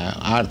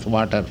earth,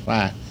 water,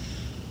 fire.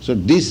 So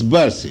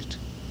disperse it.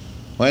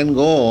 When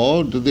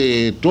go to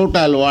the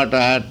total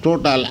water,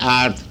 total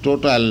earth,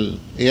 total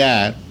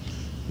air,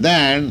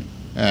 then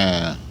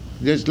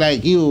just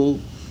like you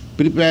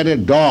prepare a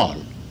doll,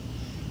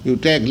 you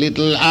take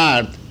little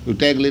earth, you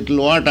take little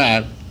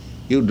water,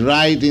 you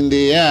dry it in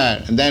the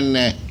air, and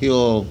then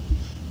you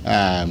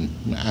burn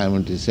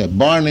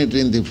it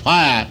in the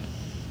fire,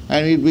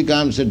 and it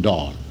becomes a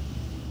doll.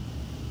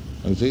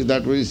 You see,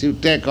 that means you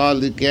take all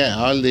the care,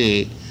 all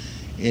the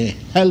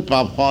help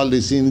of all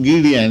these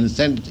ingredients,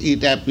 and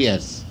it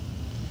appears.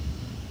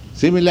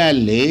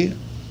 Similarly,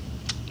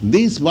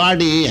 this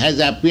body has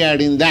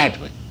appeared in that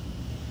way,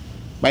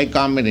 by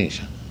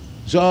combination.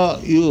 So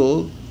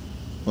you,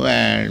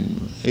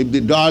 if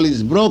the doll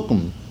is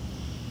broken,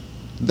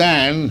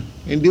 then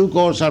in due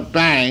course of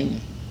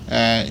time,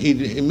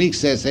 it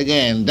mixes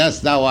again, thus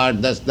thou art,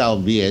 thus thou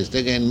beest,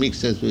 again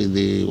mixes with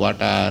the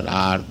water,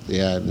 earth,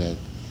 air.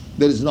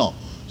 There is no.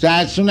 So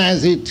as soon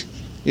as it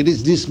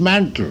is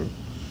dismantled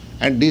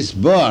and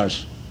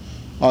dispersed,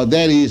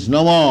 there is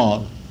no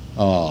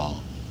more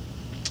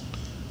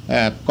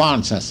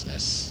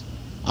consciousness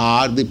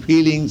or the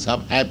feelings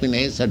of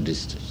happiness or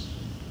distress.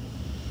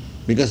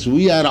 Because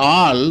we are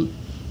all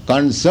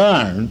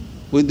concerned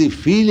with the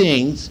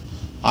feelings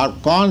or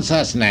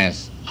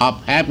consciousness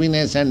of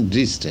happiness and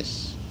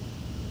distress.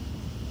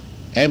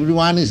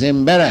 Everyone is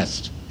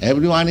embarrassed.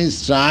 Everyone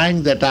is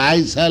trying that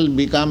I shall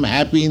become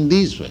happy in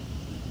this way.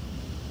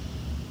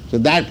 So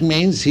that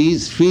means he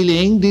is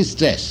feeling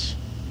distress.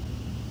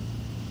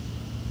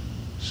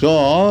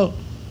 So,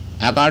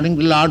 according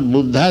to Lord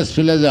Buddha's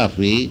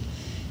philosophy,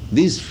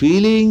 these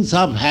feelings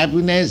of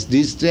happiness,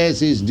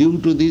 distress is due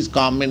to this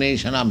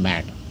combination of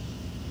matter.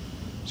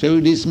 So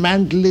we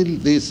dismantle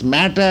this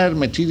matter,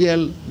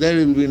 material, there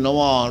will be no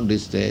more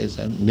distress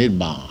and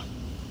Nibbana.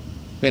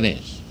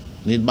 Finish.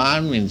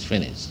 Nibbana means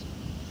finish.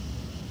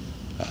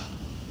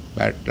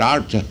 But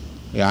Lord,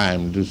 I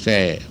am to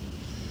say,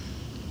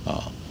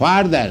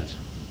 for that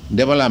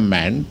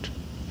development,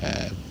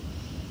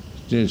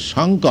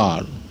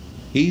 Shankar,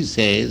 he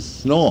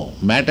says, no,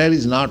 matter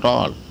is not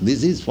all.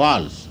 This is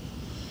false.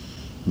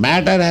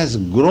 Matter has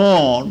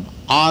grown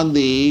on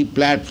the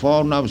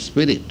platform of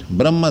spirit,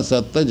 Brahma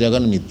Sattva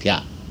Jagan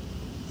Mithya.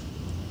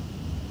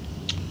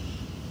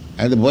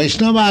 And the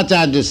Vaishnava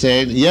Acharya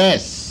said,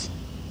 yes,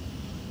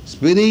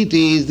 spirit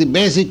is the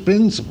basic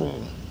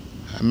principle.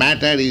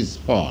 Matter is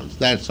false,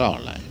 that's all.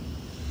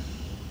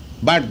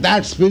 But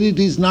that spirit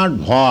is not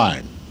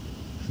void.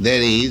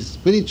 There is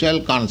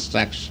spiritual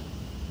construction.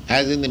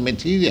 As in the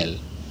material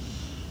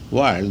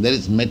world, there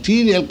is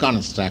material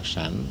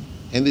construction.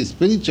 In the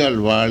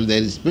spiritual world,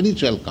 there is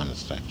spiritual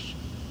construction.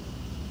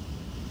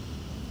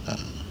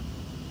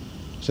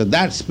 So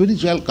that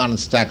spiritual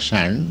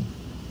construction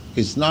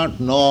is not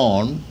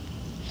known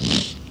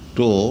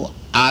to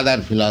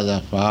other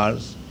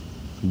philosophers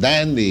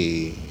than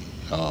the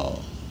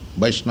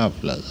Vaishnava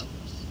philosophers.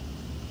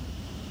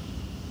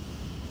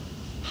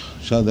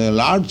 So the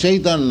Lord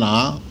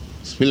Chaitanya's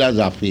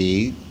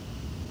philosophy,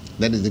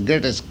 that is the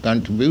greatest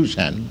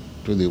contribution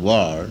to the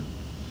world,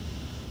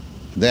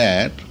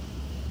 that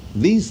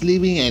these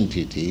living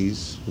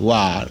entities who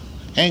are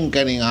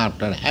hankering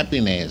after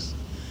happiness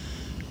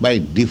by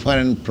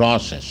different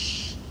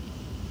process,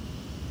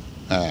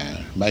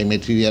 by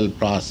material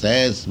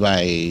process,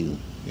 by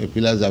a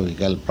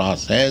philosophical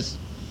process,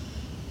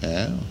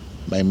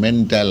 by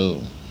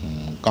mental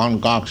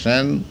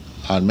concoction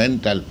or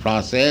mental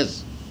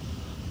process,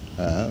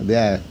 they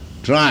are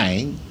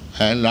trying,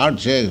 and Lord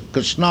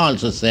Krishna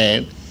also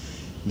said,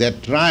 they are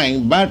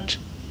trying, but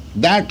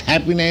that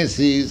happiness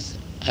is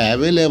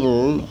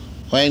available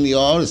when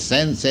your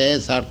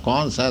senses or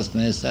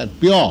consciousness are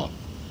pure.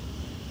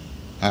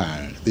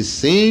 The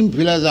same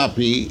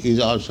philosophy is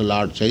also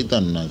Lord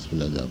Chaitanya's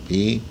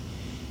philosophy.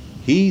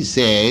 He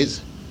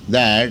says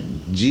that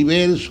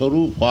Jiver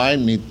Swarupa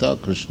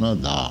Nitya Krishna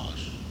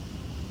Das.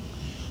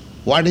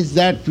 What is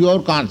that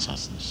pure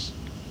consciousness?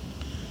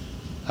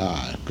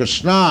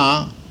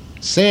 Krishna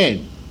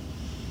said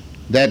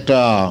that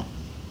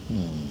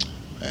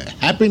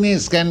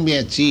happiness can be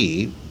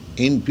achieved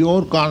in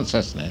pure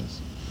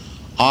consciousness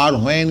or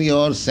when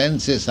your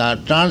senses are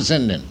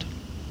transcendent.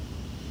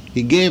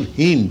 He gave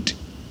hint.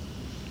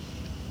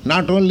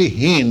 Not only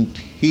hint,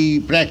 he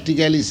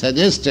practically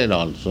suggested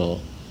also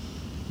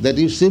that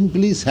you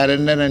simply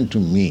surrender unto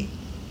me.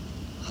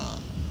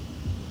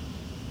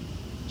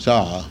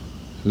 So,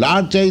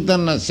 Lord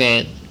Chaitanya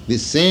said the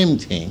same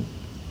thing.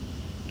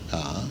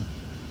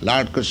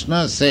 Lord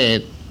Krishna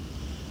said,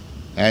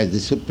 as the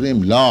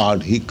Supreme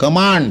Lord, He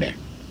commanded.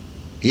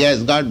 He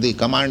has got the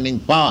commanding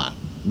power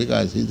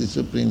because He is the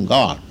Supreme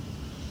God.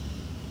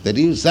 That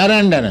you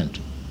surrender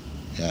unto.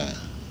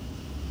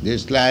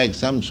 Just like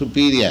some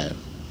superior,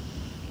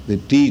 the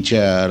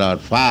teacher or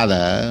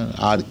father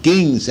or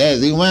king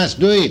says, you must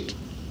do it.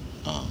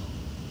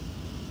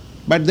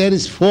 But there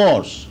is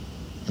force.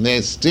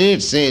 The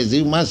state says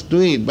you must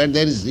do it, but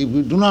if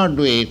you do not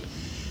do it,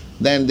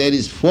 then there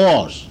is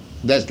force.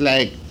 That's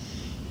like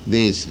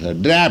this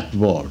draft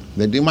board,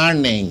 the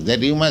demanding that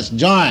you must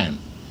join.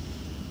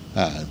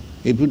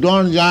 If you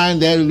don't join,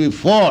 there will be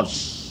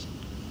force.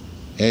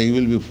 You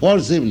will be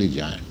forcibly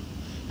joined.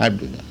 Have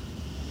to join.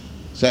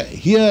 So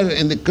here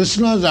in the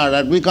Krishna's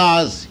order,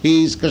 because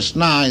he is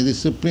Krishna, he is the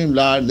Supreme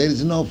Lord, there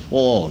is no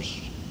force.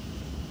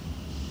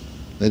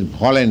 There is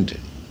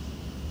voluntary.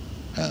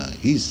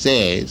 He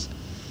says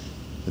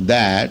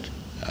that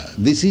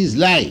this is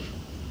life.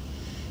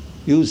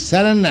 You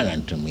surrender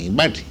unto me.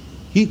 But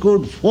he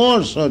could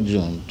force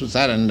Arjuna to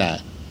surrender,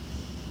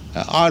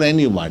 or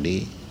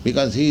anybody,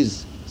 because he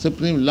is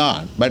Supreme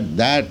Lord. But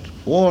that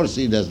force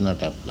he does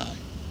not apply.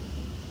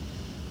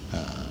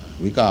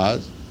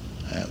 Because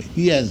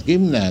he has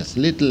given us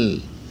little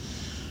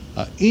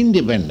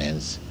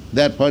independence.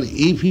 Therefore,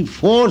 if he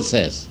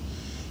forces,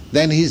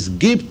 then his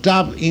gift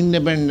of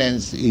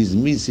independence is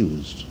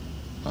misused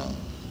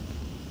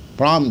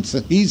from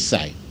his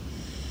side.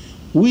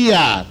 We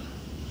are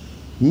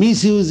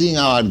misusing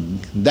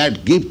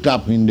that gift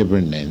of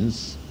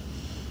independence,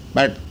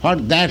 but for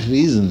that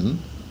reason,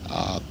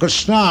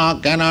 Krishna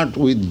cannot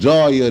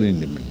withdraw your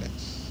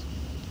independence.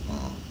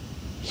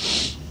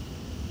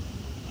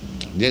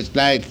 Just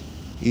like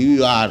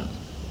you are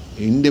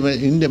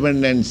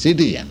independent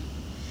citizen,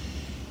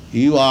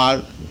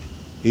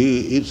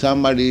 if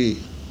somebody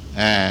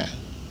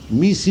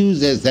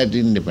misuses that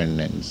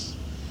independence,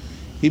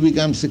 he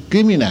becomes a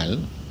criminal.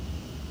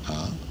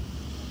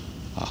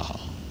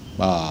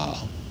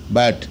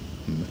 But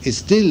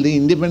still the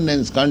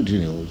independence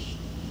continues.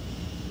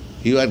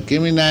 You are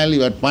criminal,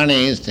 you are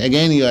punished,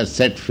 again you are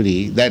set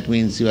free. That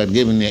means you are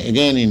given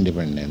again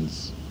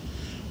independence.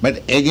 But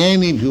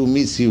again if you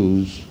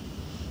misuse,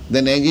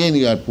 then again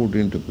you are put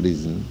into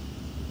prison.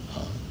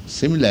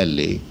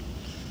 Similarly,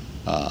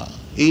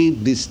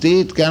 if the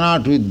state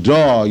cannot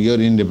withdraw your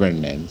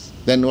independence,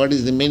 then what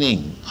is the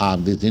meaning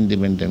of this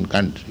independent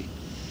country?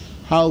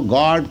 How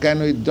God can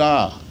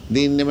withdraw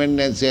the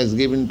independence He has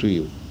given to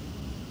you?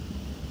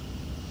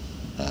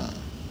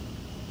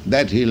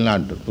 That He will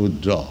not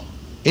withdraw.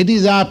 It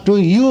is up to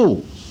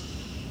you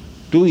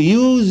to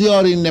use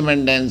your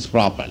independence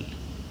properly.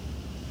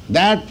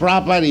 That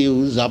proper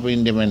use of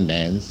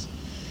independence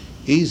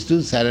is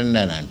to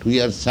surrender unto. We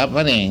are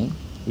suffering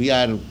we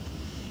are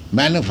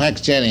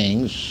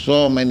manufacturing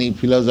so many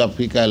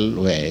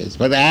philosophical ways,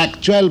 but the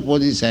actual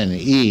position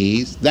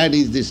is, that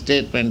is the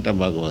statement of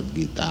Bhagavad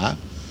Gita,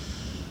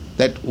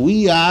 that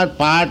we are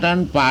part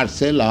and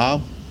parcel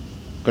of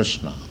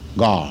Krishna,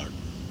 God.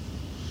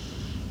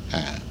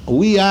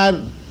 We are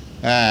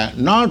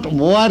not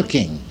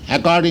working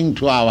according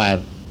to our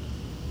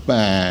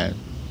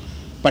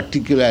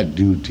particular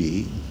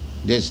duty,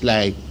 just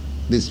like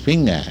this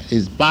finger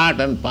is part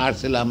and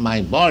parcel of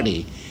my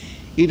body.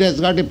 It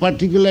has got a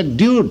particular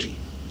duty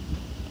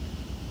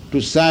to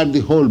serve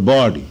the whole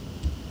body.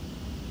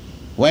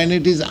 When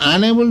it is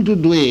unable to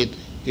do it,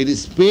 it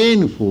is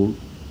painful.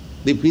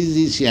 The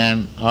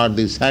physician or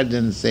the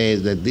surgeon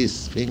says that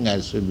this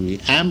finger should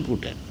be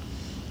amputated.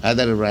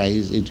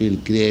 Otherwise, it will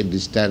create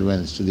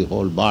disturbance to the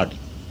whole body.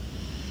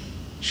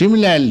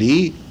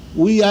 Similarly,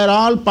 we are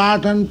all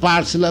part and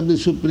parcel of the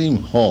Supreme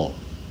Whole.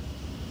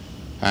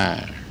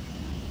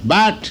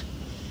 But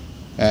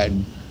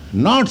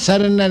not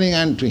surrendering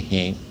unto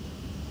Him,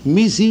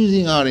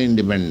 misusing our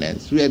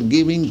independence, we are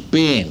giving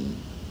pain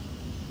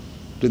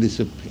to the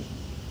Supreme.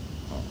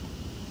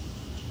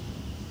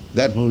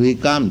 Therefore He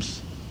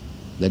comes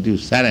that you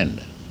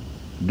surrender.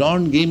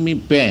 Don't give me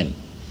pain.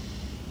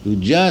 You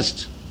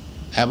just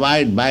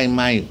abide by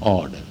my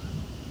order.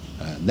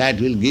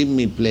 That will give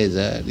me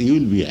pleasure, you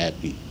will be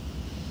happy.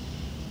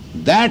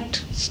 That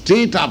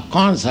state of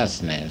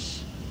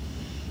consciousness,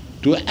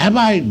 to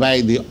abide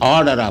by the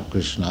order of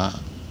Krishna,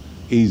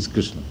 is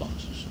Krishna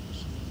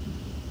consciousness.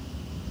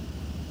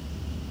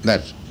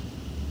 That's all.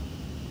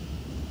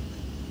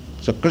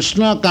 So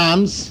Krishna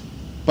comes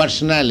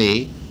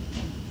personally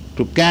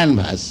to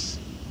canvass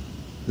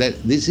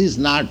that this is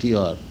not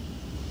your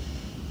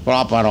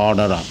proper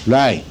order of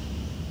life.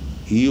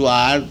 You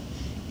are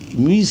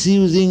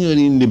misusing your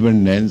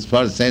independence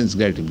for sense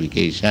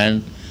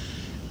gratification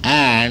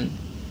and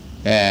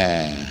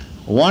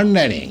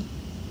wandering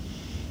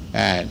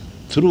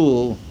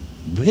through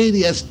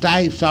various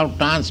types of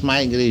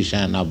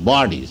transmigration of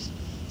bodies,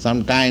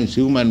 sometimes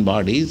human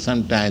bodies,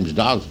 sometimes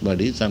dog's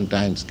body,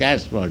 sometimes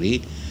cat's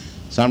body,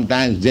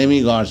 sometimes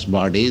demigod's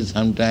body,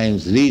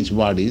 sometimes rich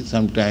body,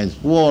 sometimes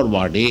poor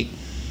body.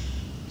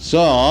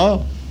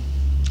 So,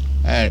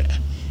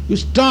 you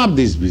stop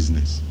this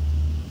business.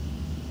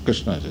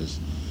 Krishna says,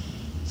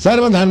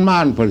 Sarva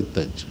dharman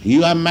parityajya.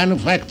 You have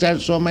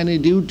manufactured so many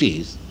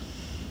duties.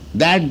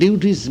 That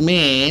duties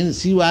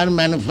means you are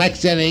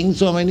manufacturing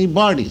so many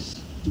bodies.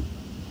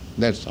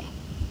 That's all.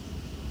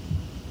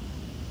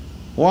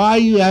 Why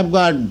you have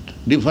got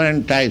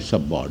different types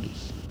of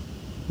bodies?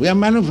 We have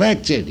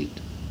manufactured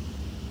it.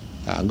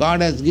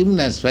 God has given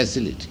us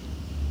facility.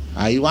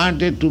 I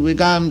wanted to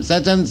become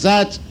such and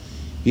such.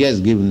 He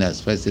has given us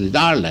facility.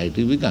 All right,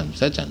 you become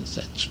such and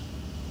such.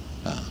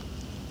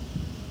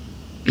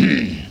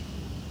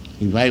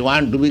 If I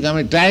want to become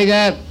a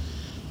tiger,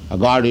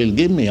 God will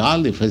give me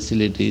all the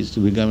facilities to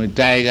become a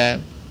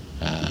tiger.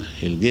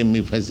 He'll give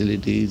me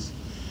facilities,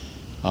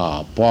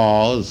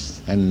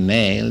 paws and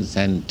nails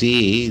and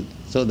teeth,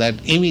 so that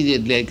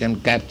immediately I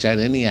can capture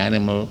any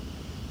animal,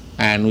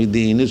 and with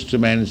the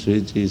instruments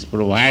which is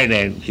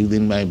provided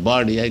within my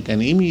body, I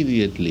can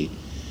immediately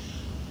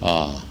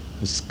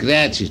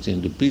scratch it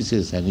into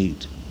pieces and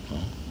eat.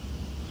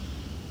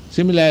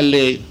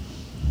 Similarly,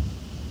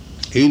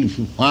 you'll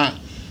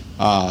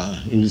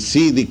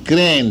see the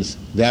cranes,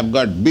 they have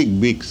got big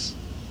beaks.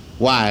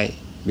 Why?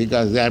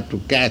 Because they have to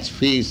catch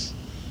fish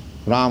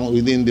from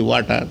within the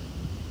water,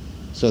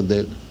 so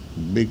the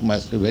beak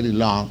must be very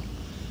long.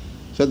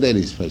 So there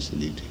is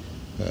facility.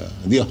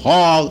 The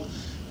hog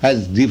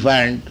has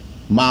different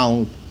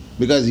mouth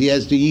because he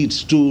has to eat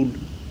stool,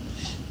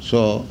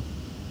 so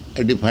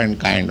a different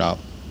kind of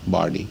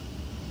body.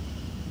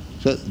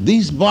 So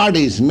these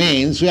bodies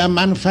means we are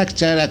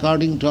manufactured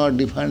according to our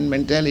different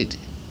mentality.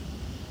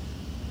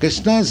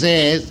 Krishna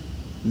says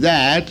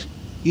that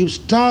you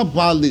stop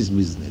all this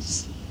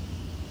business.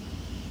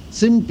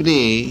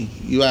 Simply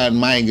you are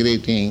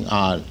migrating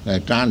or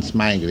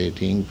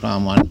transmigrating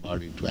from one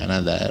body to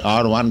another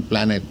or one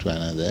planet to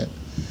another.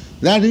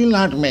 That will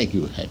not make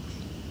you happy.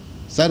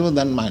 Sarva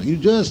dharman, you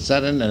just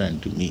surrender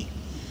unto me.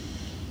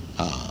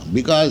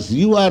 Because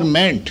you are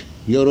meant,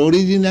 your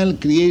original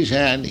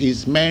creation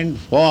is meant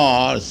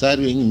for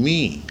serving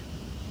me.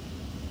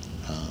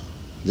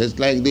 Just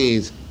like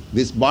this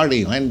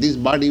body, when this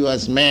body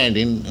was made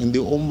in the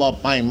womb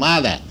of my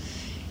mother,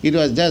 it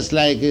was just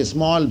like a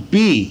small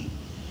pea.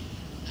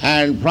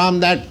 And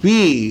from that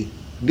pea,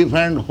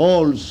 different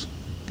holes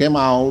came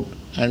out,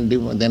 and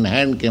then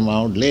hand came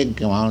out, leg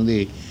came out,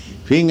 the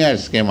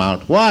fingers came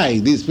out. Why?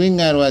 This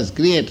finger was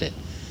created.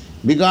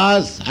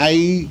 Because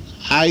I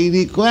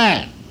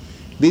require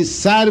the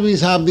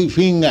service of the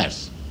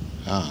fingers.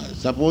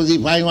 Suppose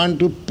if I want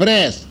to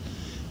press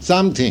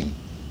something,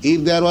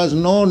 if there was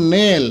no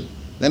nail,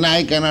 then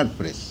I cannot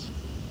press.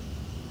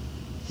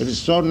 It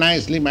is so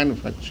nicely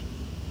manufactured.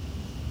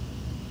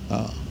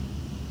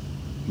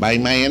 By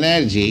my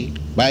energy,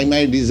 by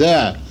my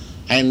desire,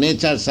 and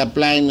nature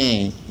supply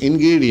me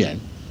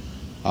ingredient,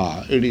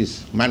 it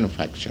is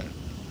manufactured.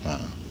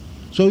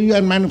 So you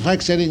are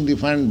manufacturing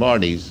different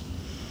bodies.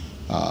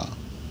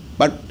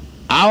 But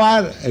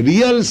our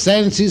real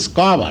sense is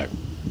covered.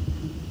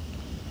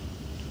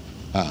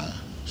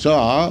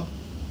 So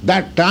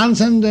that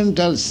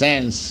transcendental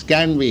sense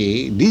can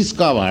be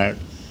discovered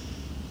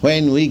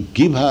when we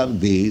give up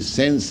these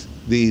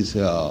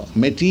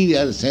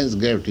material sense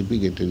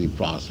gratificatory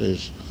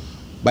process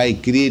by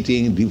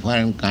creating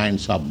different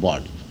kinds of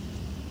bodies.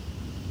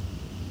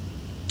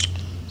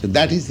 So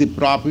that is the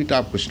profit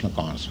of Krishna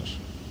consciousness.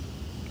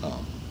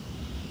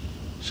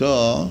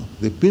 So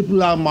the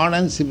people of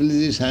modern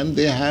civilization,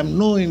 they have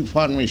no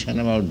information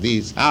about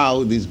this,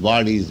 how this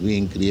body is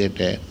being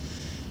created.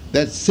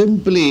 They're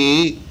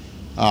simply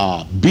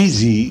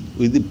busy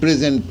with the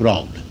present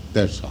problem.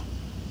 That's all.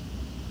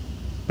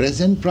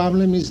 Present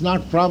problem is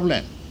not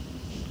problem.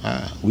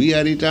 We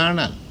are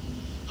eternal.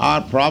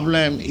 Our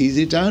problem is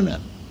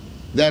eternal.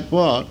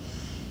 Therefore,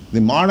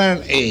 the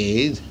modern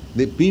age,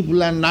 the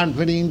people are not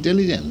very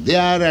intelligent. They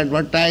are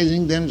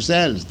advertising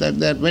themselves that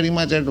they are very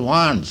much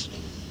advanced.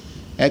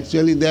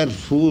 Actually, they are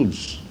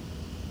fools.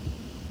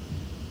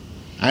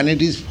 And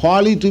it is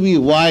folly to be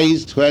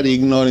wise where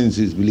ignorance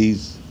is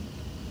bliss.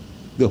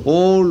 The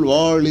whole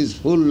world is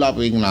full of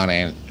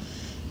ignorance.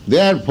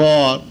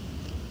 Therefore,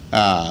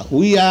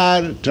 we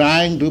are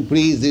trying to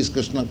preach this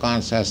Krishna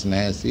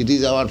consciousness. It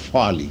is our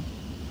folly.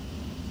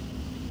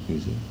 You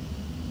see?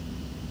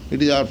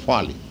 It is our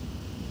folly.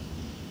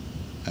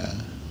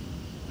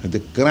 The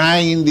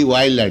crying in the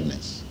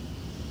wilderness.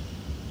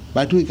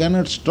 But we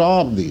cannot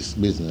stop this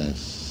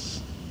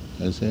business.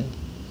 You see?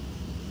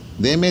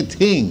 They may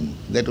think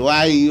that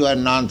why you are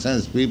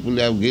nonsense people,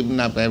 you have given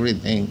up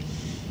everything,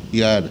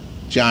 you are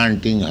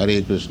chanting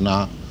Hare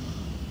Krishna,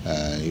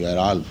 you are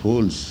all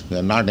fools, you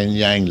are not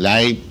enjoying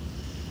life.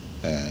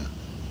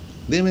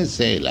 They may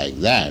say like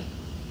that,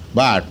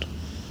 but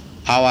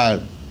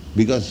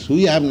because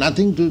we have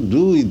nothing to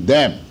do with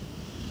them,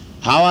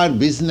 our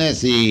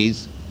business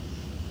is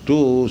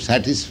to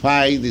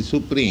satisfy the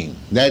Supreme.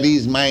 That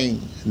is my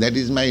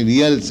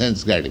real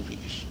sense gratification.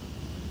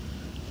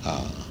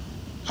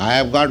 I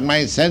have got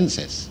my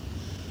senses.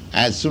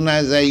 As soon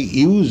as I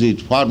use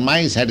it for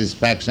my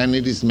satisfaction,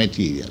 it is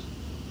material.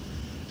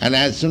 And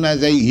as soon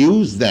as I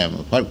use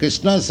them for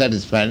Krishna's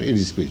satisfaction, it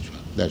is spiritual.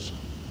 That's all.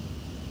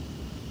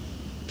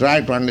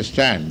 Try to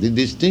understand the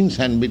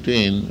distinction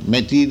between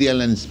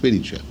material and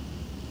spiritual.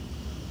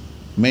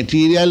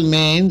 Material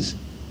means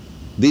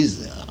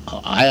this,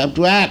 I have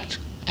to act.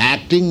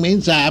 Acting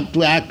means I have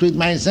to act with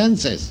my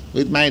senses,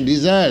 with my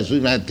desires,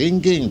 with my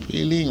thinking,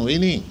 feeling,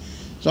 willing,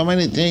 so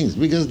many things,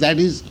 because that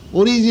is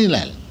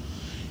original.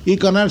 You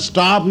cannot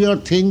stop your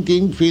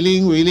thinking,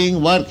 feeling,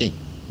 willing, working,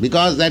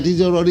 because that is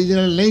your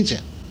original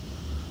nature.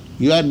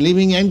 You are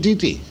living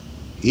entity.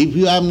 If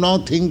you have no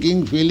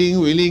thinking, feeling,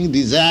 willing,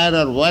 desire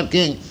or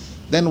working,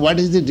 then what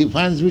is the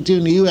difference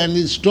between you and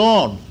the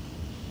stone?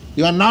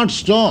 You are not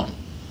stone.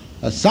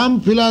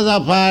 Some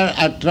philosophers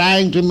are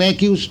trying to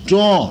make you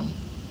stone,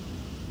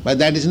 but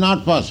that is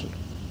not possible.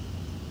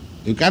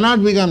 You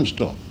cannot become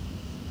stone.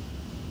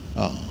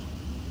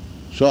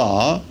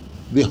 So,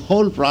 the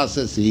whole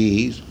process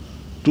is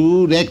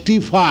to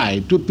rectify,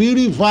 to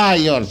purify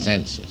your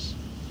senses.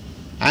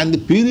 And the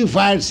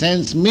purified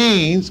sense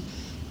means,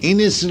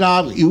 instead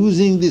of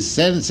using the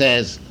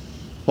senses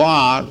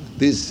for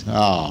this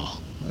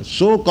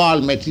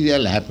so-called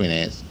material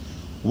happiness,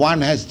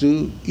 one has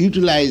to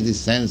utilize the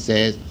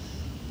senses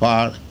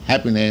for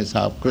happiness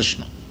of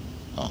Krishna.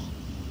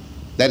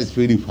 That is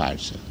purified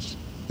sense.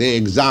 The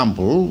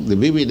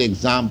vivid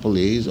example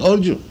is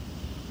Arjuna.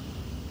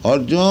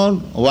 Arjuna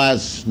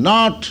was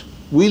not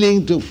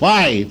willing to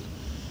fight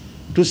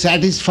to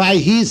satisfy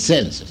his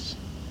senses.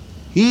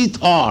 He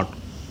thought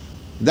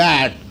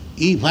that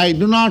if I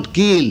do not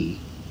kill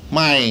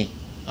my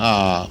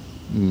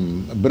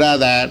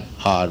brother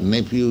or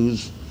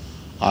nephews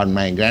or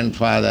my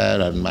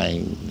grandfather or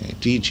my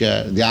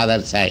teacher, the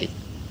other side,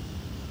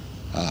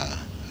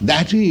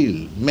 that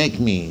will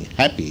make me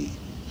happy.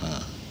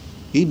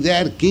 If they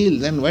are killed,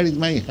 then where is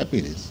my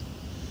happiness?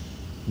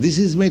 This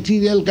is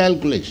material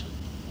calculation,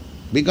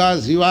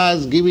 because he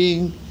was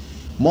giving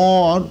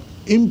more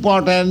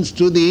importance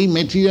to the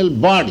material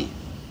body.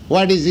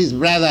 What is his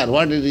brother?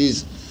 What is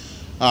his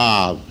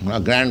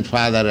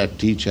grandfather or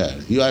teacher?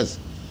 He was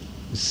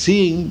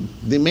seeing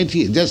the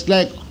material, just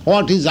like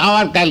what is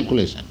our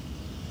calculation.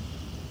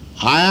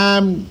 I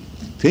am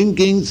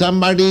thinking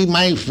somebody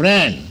my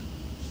friend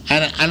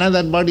and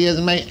another body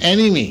as my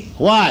enemy.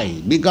 Why?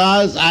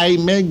 Because I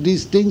make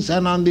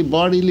distinction on the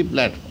bodily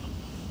platform.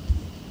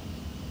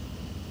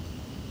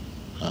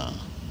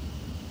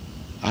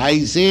 I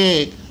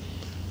say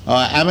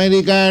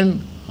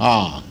American,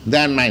 they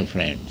are my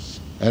friends.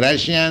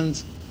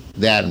 Russians,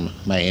 they are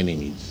my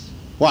enemies.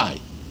 Why?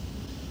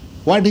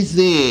 What is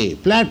the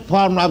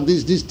platform of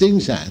this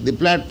distinction? The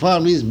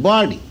platform is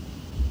body.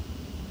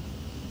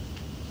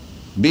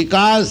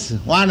 Because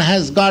one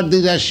has got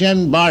the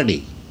Russian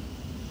body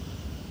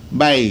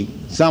by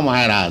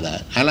somewhere or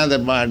other, another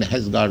body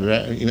has got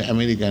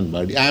American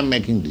body. I am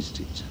making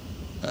distinction.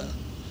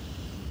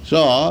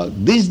 So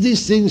this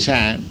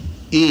distinction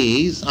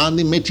is on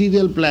the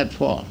material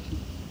platform.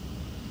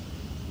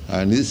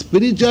 And the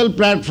spiritual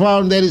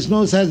platform, there is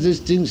no such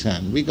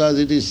distinction because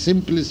it is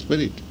simply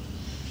spirit.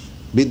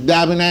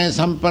 Vidya vinaya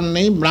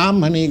sampanne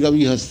brahmani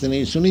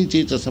gavihastini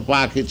sunichita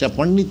sapakecha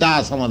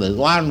pandita samadha.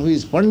 One who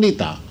is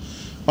pandita.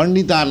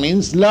 Pandita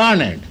means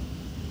learned.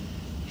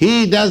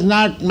 He does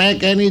not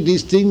make any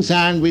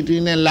distinction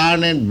between a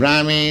learned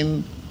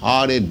Brahmin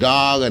or a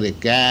dog or a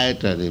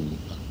cat or a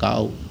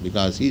cow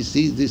because he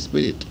sees the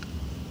spirit.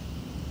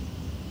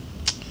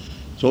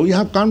 So we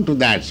have come to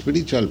that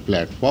spiritual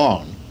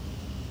platform.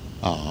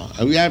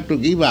 We have to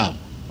give up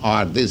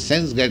this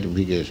sense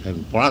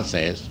gratification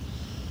process,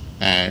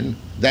 and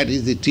that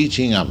is the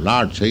teaching of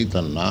Lord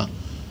Chaitanya.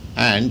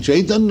 And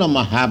Chaitanya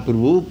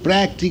Mahaprabhu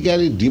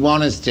practically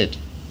demonstrated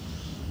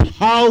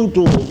how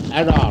to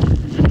adopt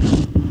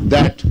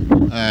that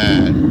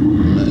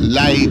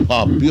life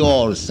of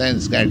pure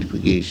sense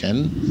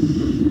gratification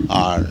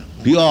or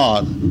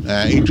pure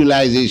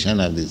utilization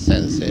of the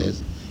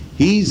senses.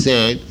 He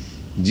said,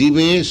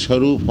 Jive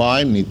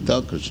Swarupa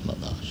Nitya Krishna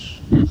Das.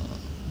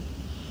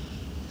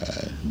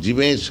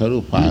 Jive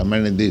Swarupa,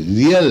 meaning the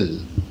real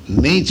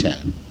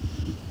nature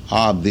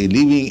of the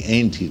living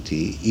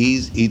entity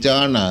is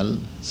eternal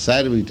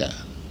servitor,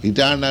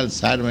 eternal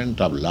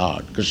servant of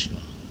Lord Krishna.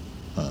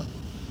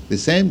 The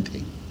same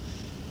thing.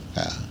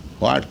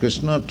 What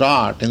Krishna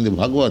taught in the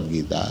Bhagavad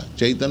Gita,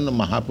 Chaitanya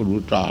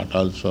Mahaprabhu taught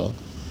also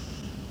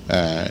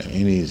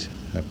in his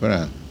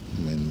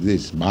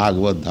this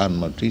Bhagavad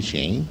Dharma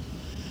teaching,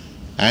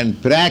 and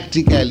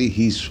practically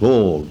he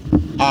showed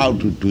how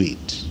to do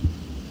it.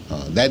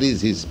 That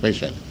is his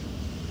specialty.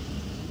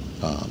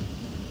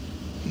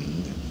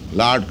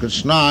 Lord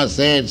Krishna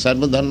said,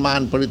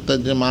 Sarvadharman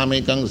parittajya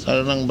mamekang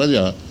saranang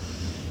bhaja.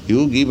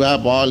 You give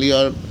up all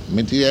your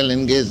material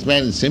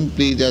engagement,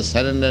 simply just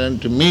surrender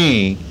unto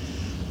me.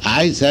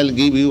 I shall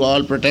give you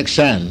all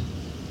protection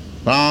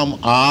from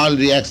all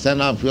reaction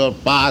of your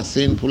past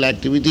sinful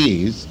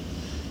activities,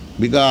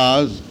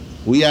 because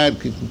we are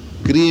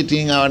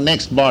creating our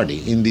next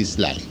body in this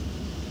life.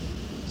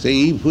 So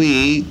if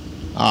we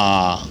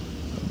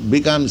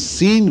become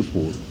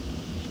sinful,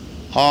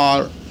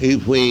 or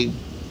if we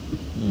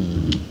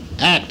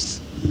act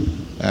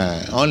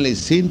only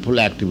sinful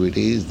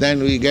activities, then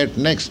we get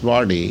next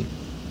body,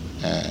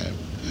 a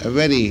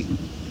very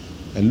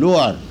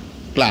lower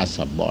class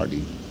of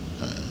body.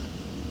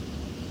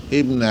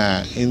 Even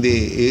as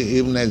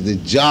the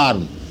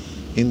germ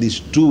in the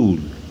stool,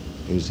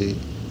 you see,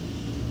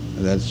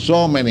 there are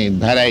so many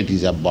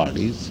varieties of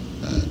bodies.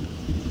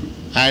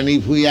 And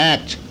if we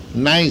act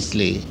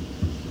nicely,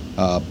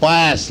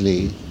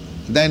 piously,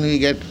 then we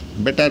get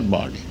better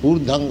body.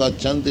 Urdham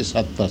gachanti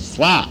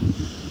sattvasva.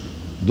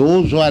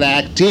 Those who are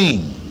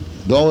acting,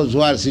 those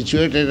who are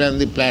situated on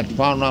the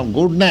platform of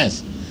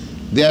goodness,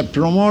 they are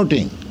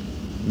promoting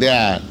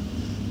their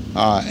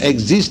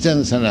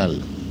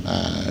existential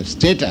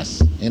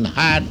status in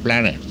higher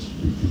planets.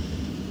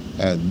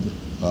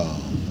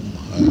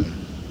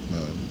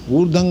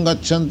 Urdham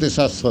gachanti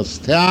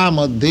satvasthya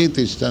madhye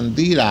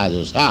tishtanti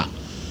rajasa.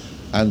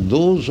 And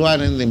those who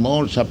are in the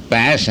modes of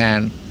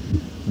passion,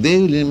 they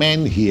will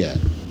remain here.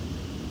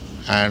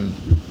 And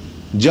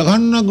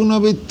Jaganna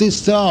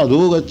gunavittistha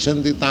adho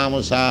gachanti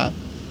tamasa.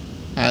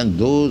 And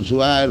those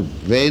who are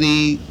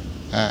very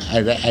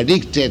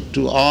addicted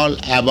to all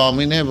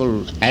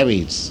abominable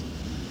habits,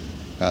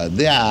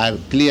 they are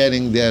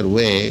clearing their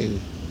way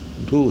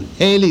to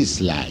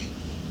hellish life.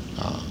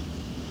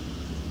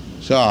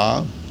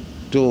 So,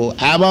 to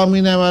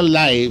abominable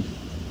life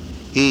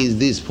is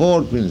these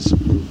four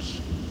principles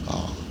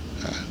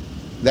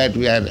that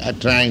we are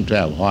trying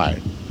to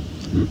avoid.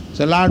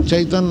 So Lord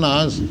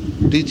Chaitanya's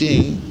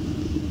teaching,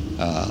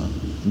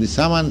 the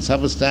sum and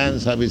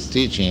substance of his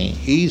teaching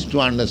is to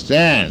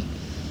understand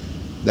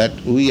that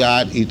we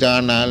are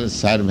eternal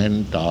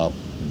servant of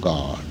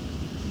God.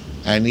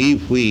 And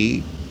if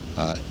we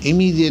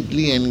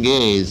immediately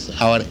engage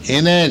our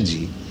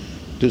energy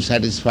to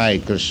satisfy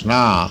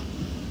Krishna,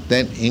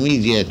 then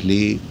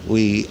immediately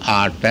we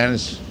are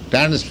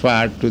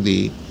transferred to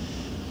the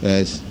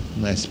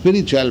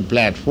spiritual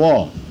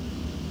platform.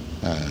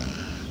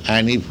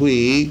 And if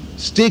we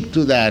stick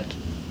to that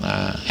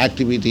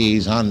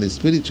activities on the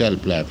spiritual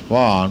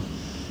platform,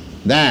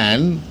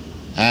 then,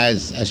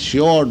 as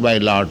assured by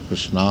Lord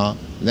Krishna,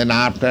 then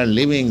after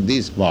leaving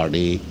this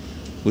body,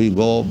 we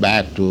go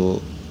back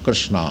to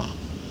Krishna,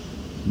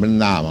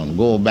 Vrindavan,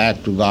 go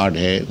back to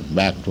Godhead,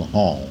 back to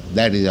home.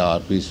 That is our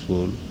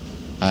peaceful,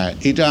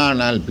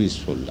 eternal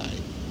peaceful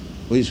life.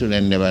 We should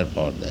endeavor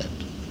for that.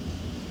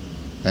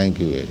 Thank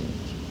you very much.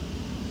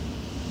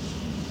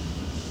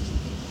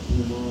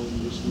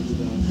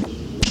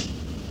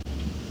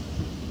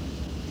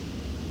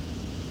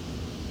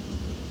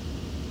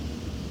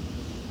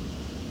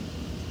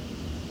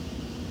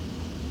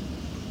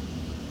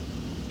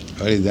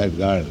 Where is that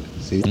girl?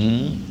 See?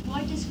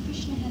 Why does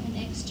Krishna have an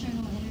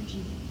external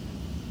energy?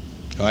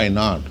 Why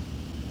not?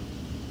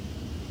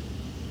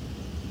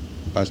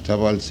 First of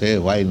all, say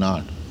why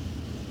not?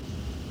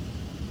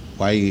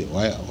 Why?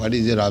 What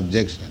is your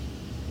objection?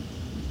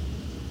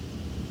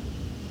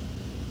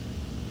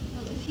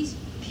 He's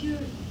pure.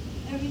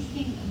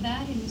 Everything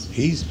about him is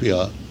pure. He's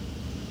pure.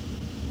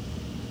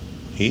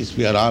 He's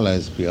pure, all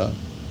is pure.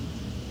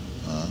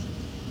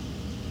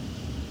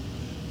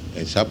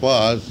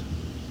 Suppose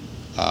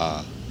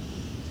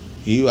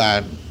you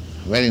are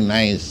very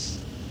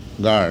nice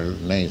girl,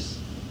 nice.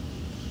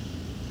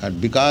 And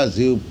because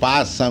you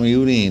pass some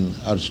urine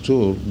or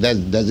stool,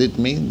 does it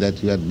mean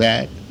that you are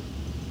bad?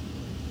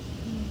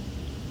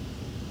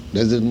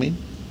 Does it mean?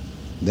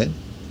 Then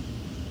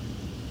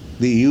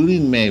the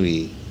urine may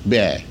be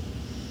bad,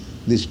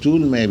 the stool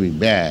may be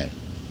bad,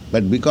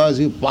 but because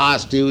you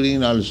passed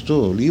urine or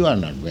stool, you are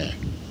not bad.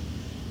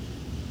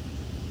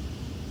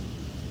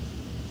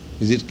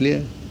 Is it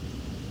clear?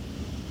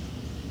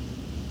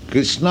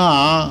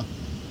 Krishna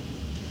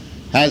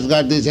has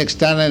got this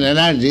external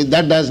energy,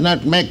 that does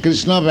not make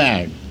Krishna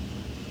bad.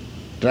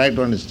 Try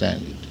to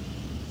understand it.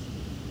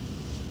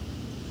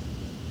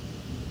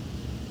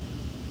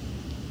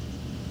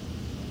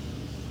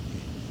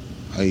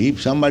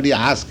 If somebody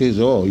asks,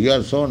 oh, you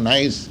are so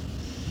nice,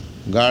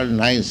 girl,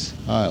 nice,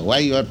 why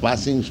you are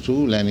passing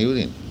stool and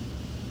urine?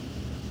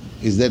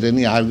 Is that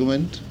any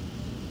argument?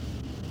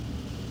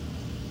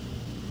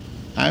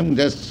 I am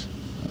just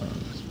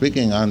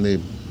speaking on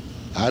the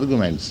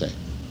argument side.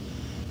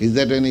 Is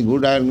that any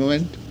good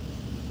argument?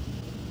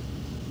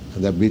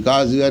 That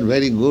because you are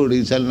very good,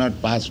 you shall not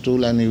pass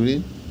stool and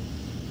urine?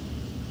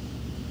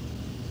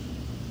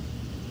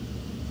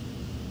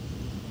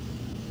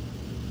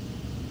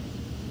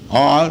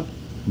 Or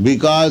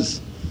because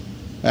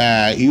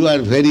you are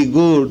very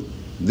good,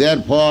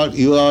 therefore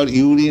your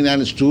urine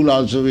and stool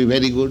also be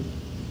very good?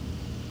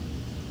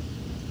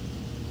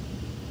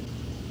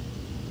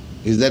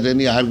 Is that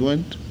any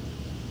argument?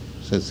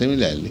 So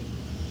similarly,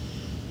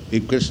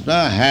 if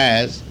Krishna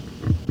has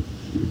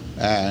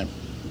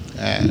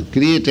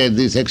created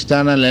this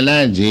external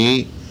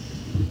energy,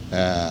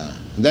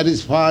 that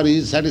is for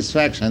his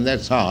satisfaction,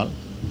 that's all.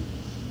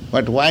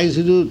 But why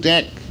should you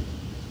take?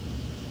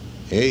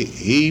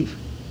 If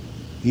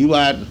we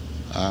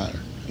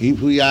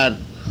are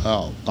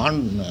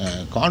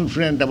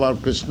confident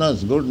about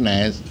Krishna's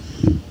goodness,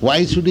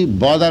 why should we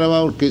bother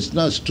about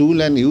Krishna's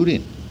stool and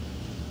urine?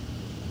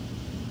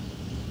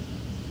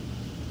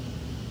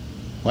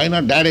 Why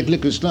not directly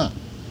Krishna?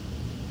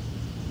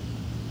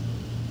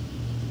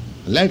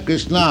 Let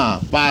Krishna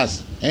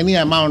pass any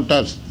amount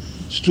of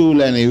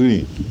stool and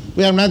urine.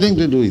 We have nothing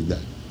to do with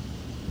that.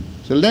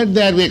 So let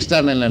there be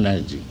external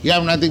energy. You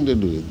have nothing to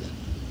do with that.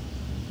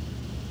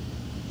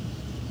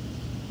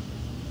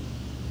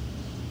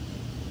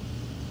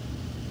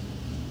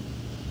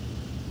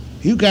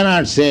 You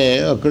cannot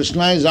say, oh,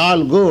 Krishna is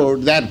all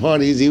good, therefore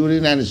his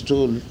urine and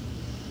stool.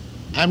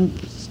 I'm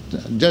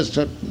just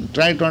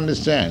try to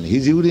understand.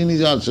 His urine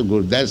is also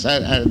good. That's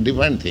a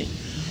different thing.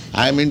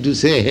 I mean to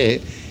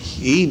say,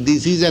 if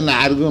this is an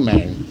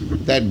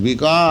argument that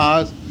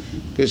because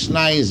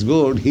Krishna is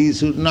good, he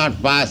should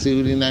not pass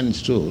urine and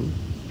stool,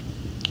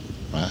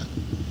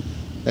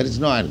 there is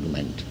no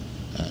argument.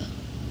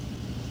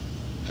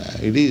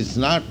 It is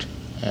not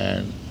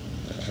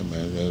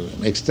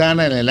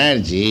external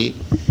energy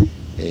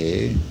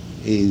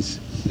is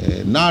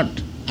not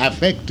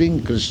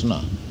affecting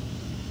Krishna.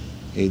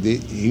 The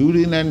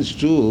urine and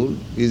stool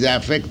is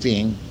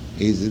affecting,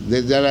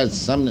 there are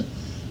some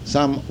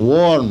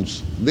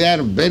worms, they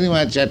are very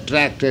much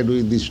attracted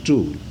with the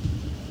stool.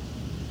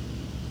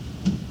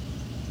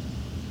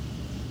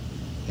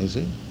 You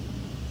see?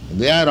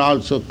 They are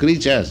also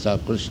creatures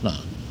of Krishna.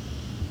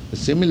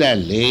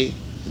 Similarly,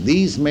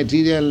 this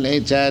material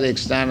nature,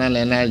 external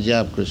energy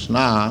of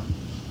Krishna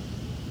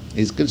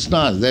is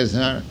Krishna's. There is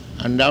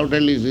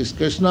undoubtedly it is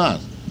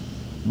Krishna's.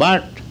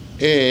 But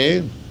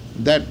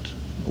that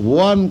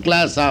one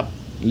class of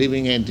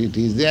living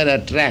entities, they are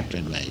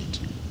attracted by it.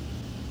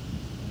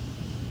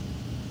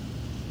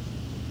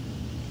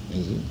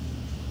 You see?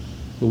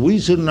 We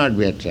should not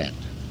be attracted.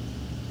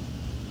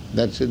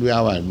 That should be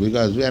avoided,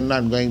 because we are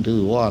not going to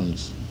be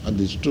worms on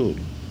the stool.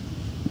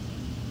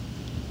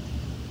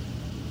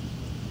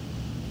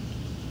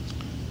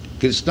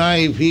 Krishna,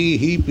 if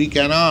he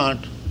cannot,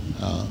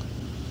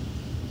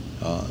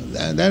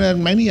 there are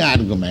many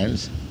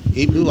arguments.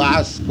 If you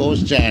ask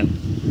question,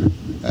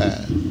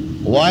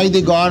 why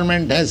the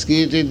government has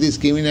created this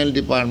criminal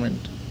department?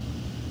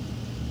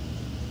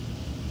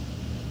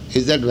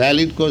 Is that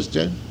valid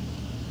question?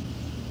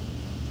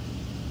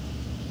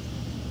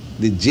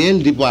 The jail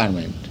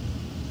department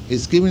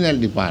is criminal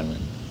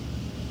department,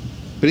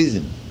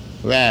 prison,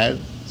 where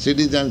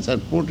citizens are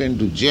put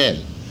into jail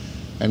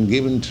and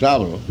given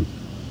trouble.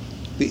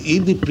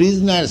 If the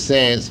prisoner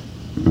says,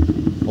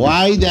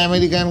 why the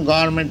American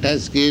government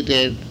has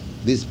created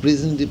this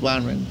prison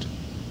department,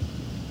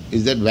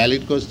 is that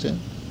valid question?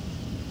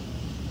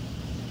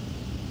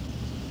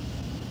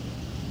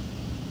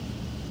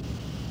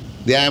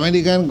 The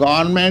American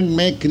government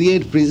may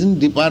create prison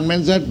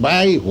departments, but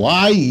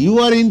why you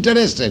are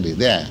interested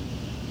there?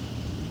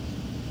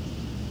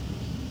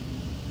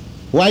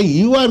 Why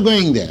you are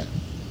going there?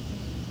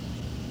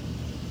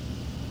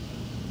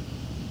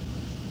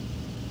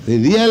 The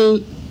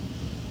real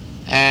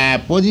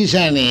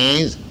position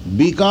is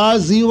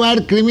because you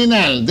are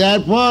criminal,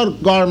 therefore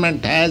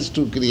government has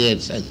to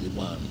create such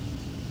one.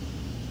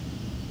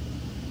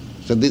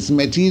 So this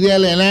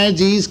material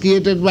energy is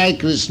created by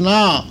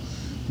Krishna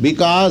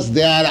because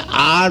there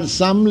are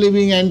some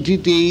living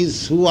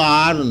entities who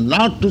are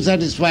not to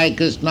satisfy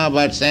Krishna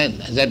but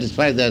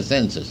satisfy their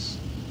senses.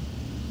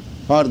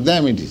 For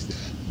them it is there.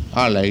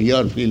 All right,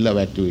 your field of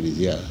activity is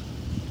here.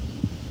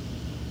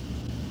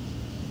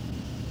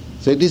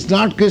 So it is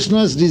not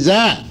Krishna's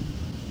desire.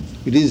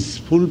 It is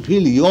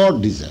fulfill your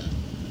desire.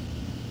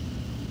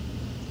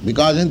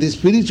 Because in the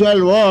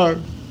spiritual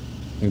world,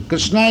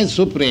 Krishna is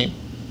supreme.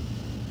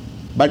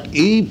 But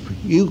if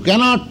you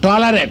cannot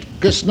tolerate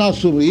Krishna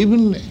supreme,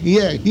 even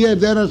here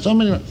there are so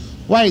many,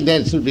 why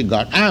there should be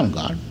God? I am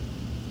God.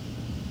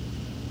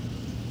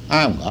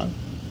 I am God.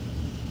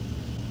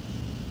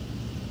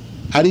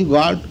 Are you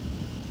God?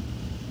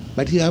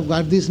 But you have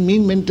got this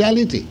mean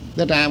mentality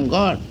that I am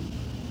God.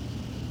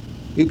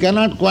 You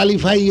cannot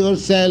qualify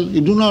yourself.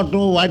 You do not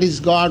know what is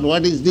God,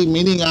 what is the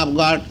meaning of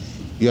God.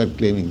 You are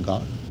claiming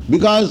God.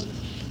 Because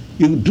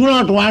you do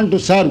not want to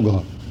serve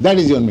God. That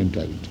is your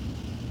mentality.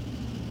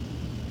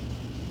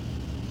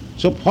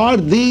 So for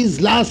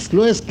these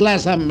lowest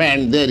class of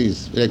men, there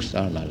is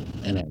external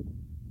energy.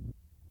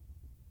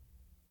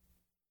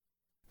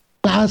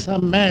 Class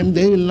of men,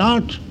 they will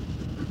not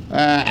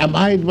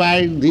abide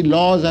by the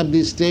laws of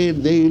the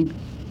state. They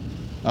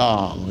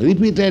will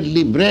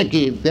repeatedly break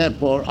it,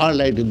 therefore all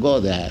right to go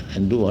there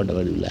and do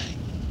whatever you like.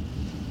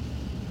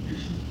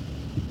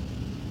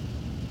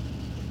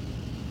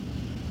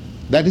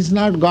 That is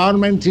not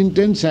government's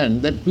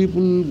intention, that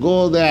people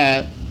go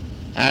there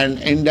and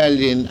indulge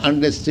in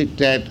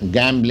unrestricted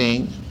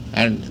gambling.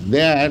 And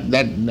there,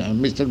 that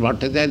Mr.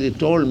 Bhattacharya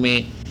told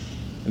me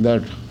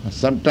that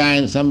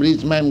sometimes some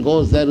rich man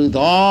goes there with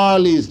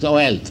all his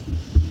wealth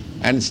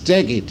and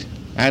stake it,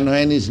 and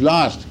when he's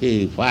lost,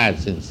 he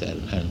fires himself.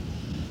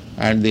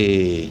 And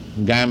the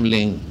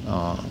gambling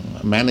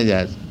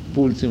manager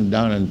pulls him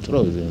down and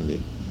throws him there.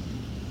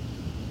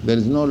 There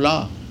is no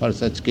law for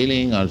such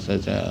killing or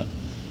such a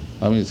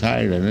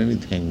homicide or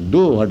anything.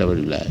 Do whatever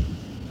you like.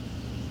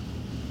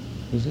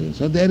 You see?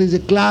 So there is a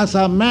class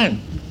of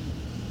men.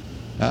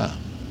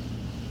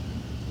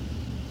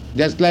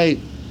 Just like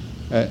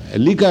a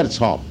liquor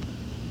shop.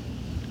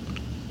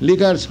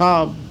 Liquor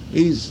shop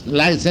is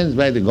licensed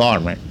by the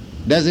government.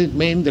 Does it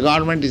mean the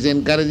government is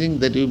encouraging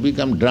that you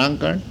become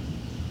drunkard?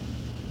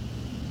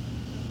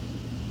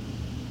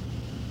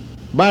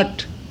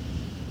 But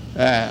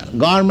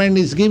government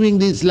is giving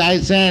this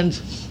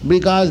license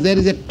because there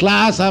is a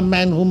class of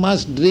men who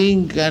must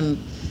drink and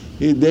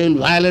they will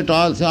violate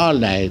also, all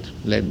right,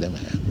 let them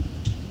have.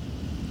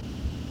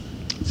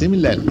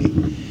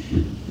 Similarly,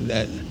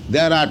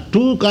 there are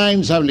two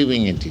kinds of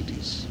living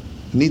entities,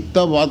 Nitya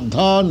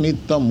Baddha,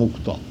 Nitya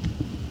Mukta.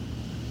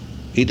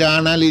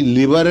 Eternally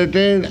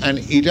liberated and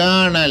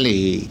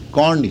eternally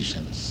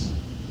conditions.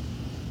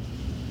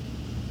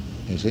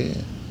 You see?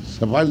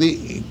 So for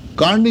the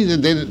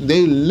conditions,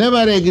 they will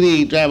never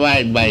agree to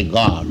abide by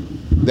God.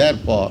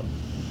 Therefore,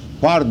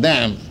 for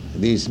them,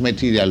 this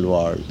material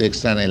world, the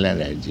external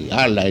energy,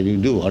 all right, you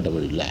do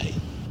whatever you like.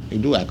 You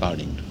do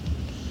according to.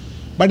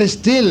 But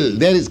still,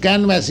 there is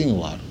canvassing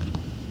work.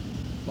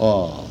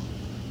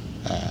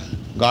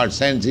 God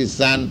sends His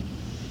Son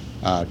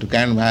to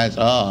canvass,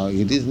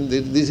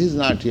 this is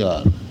not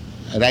your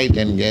right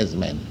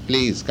engagement.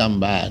 Please come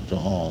back to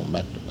home,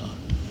 back to God.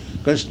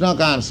 Krishna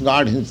comes,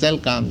 God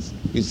Himself comes.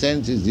 He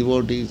sends His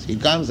devotees. He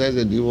comes as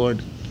a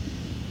devotee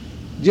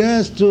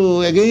just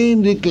to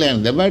again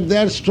reclaim them. But they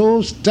are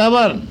so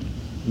stubborn.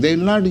 They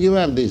will not give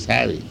up this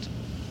habit.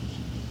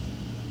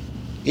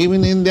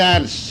 Even in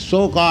their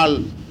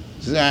so-called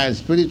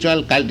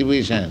spiritual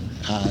cultivation,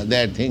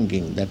 they are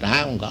thinking that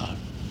I am God.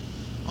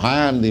 I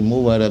am the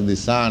mover of the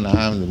sun,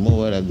 I am the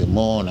mover of the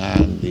moon, I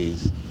am the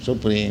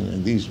supreme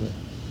in this way.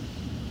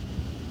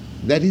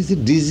 That is a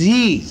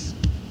disease.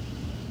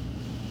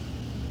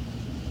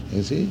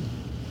 You see?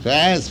 So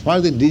as for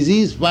the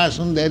diseased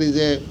person, there is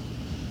a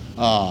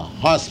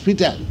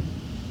hospital.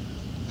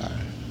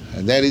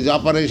 There is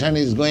operation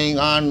is going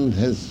on,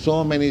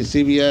 so many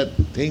severe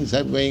things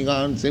are going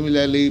on.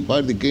 Similarly,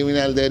 for the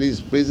criminal, there is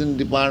prison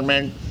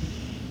department.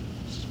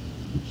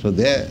 So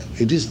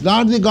it is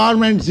not the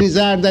government's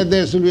desire that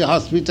there should be a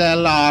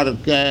hospital or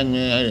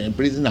a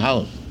prison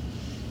house.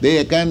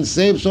 They can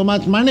save so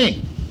much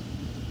money.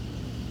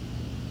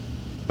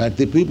 But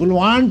the people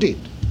want it.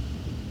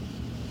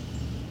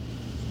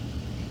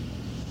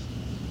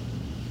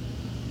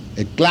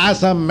 A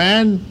class of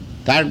men,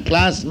 third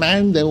class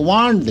men, they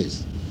want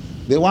this.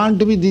 They want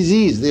to be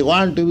diseased, they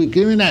want to be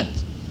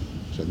criminals.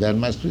 So there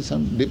must be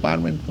some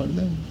department for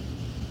them.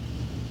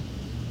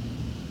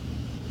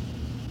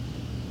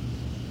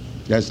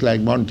 Just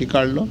like Monte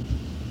Carlo.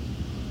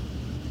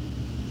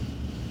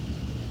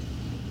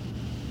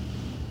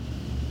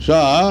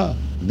 So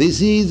this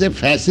is a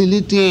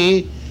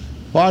facility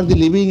for the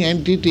living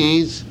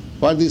entities,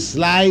 for the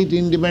slight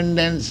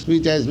independence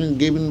which has been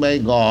given by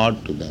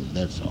God to them,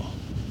 that's all.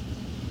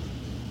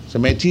 So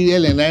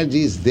material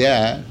energy is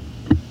there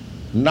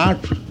not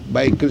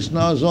by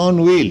Krishna's own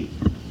will.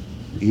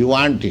 You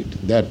want it,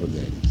 therefore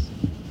there is.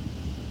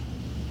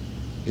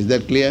 Is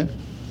that clear?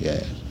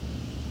 Yes.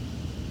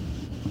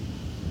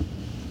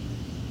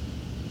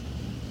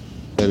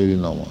 There will be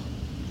no more.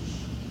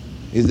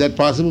 Is that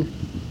possible?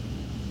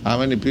 How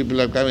many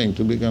people are coming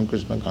to become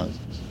Krishna conscious?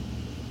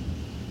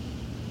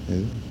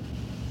 Is it?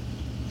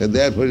 So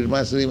therefore it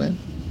must remain.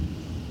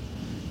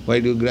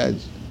 Why do you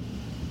grudge?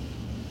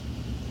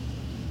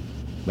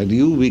 But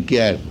you be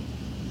careful.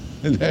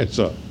 That's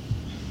all.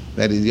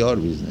 That is your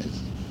business.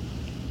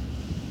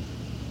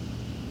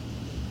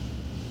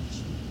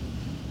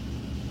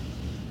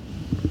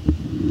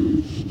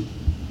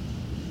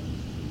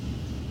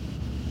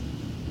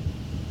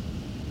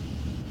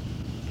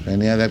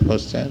 Any other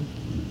question?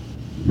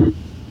 You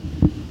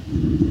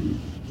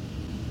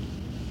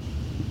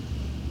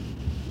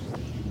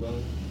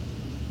won't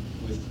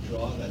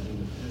withdraw that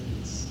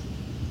independence.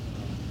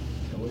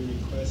 Can we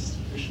request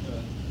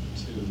Krishna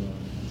to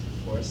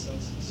force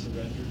us to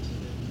surrender to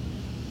him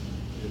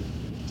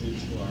due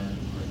to our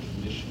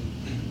condition?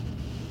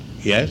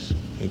 Yes,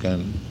 you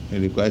can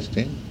request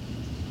him.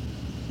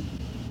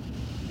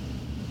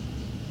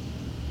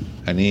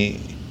 And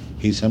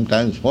he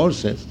sometimes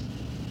forces.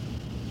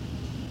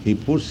 He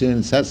puts you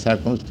in such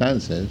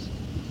circumstances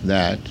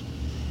that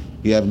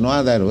you have no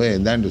other way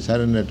than to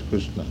surrender to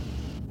Krishna.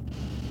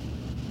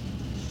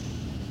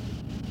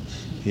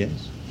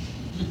 Yes.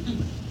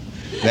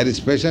 That is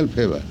special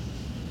favor.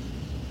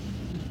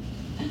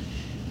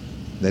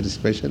 That is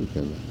special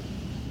favor.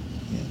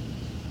 Yeah.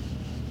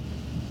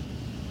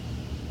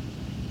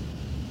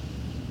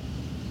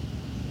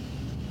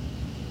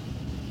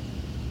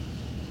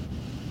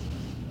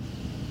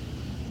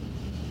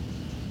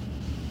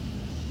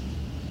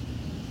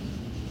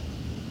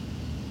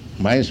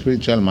 My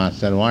spiritual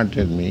master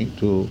wanted me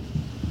to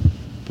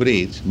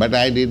preach, but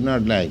I did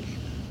not like it.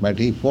 But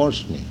he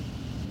forced me.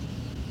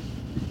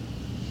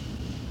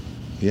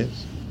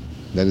 Yes,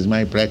 that is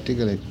my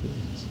practical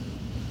experience.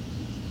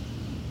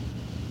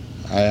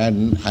 I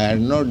had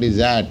no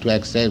desire to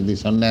accept the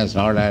sannyas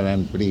order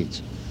and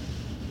preach,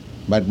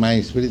 but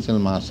my spiritual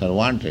master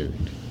wanted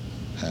it.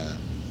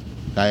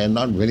 I am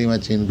not very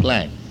much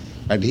inclined,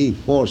 but he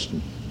forced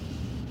me.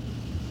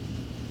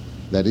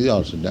 That is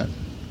also done.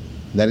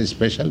 That is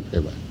special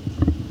favor.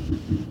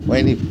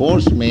 When he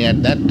forced me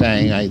at that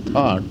time, I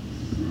thought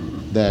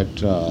that,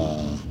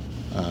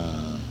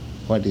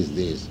 what is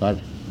this? What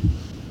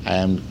I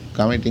am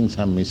committing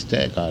some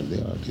mistake or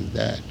what is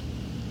that?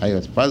 I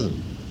was puzzled.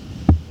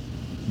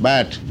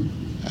 But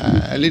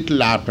a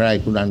little after I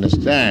could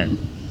understand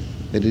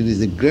that it is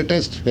the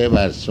greatest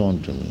favor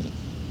shown to me.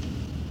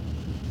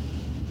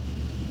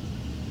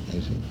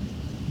 You see?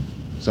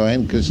 So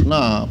when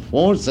Krishna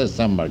forces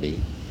somebody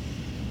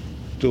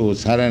to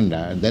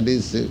surrender, that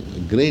is a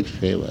great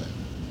favor.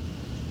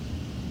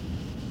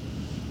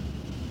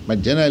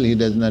 But generally he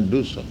does not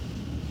do so.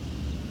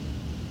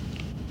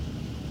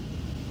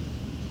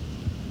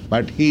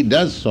 But he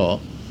does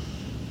so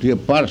to a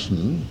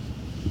person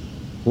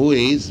who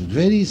is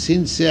very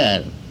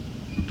sincere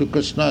to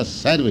Krishna's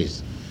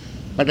service,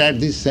 but at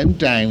the same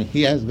time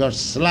he has got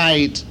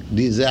slight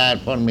desire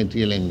for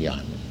material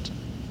enjoyment.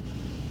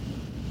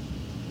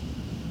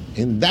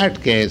 In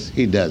that case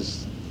he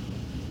does.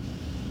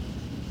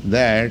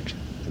 That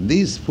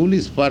this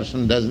foolish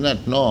person does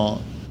not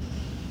know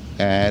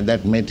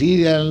that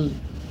material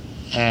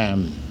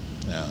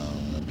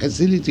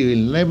facility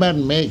will never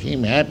make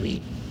him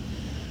happy.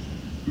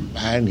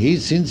 And he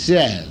is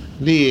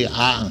sincerely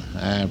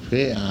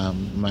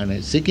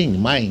seeking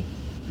my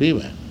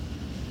favor.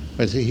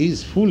 But see, he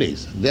is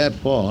foolish.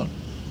 Therefore,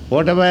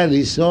 whatever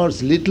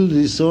resource, little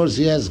resource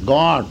he has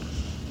got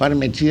for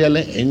material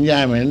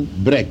enjoyment,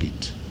 break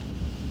it.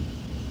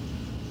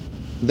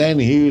 Then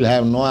he will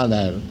have no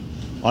other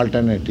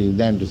alternative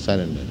than to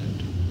surrender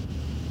it.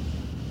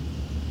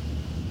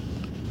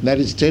 That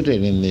is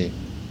stated in the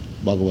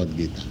Bhagavad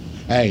Gita.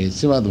 Hey,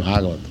 Srimad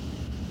Bhagavatam.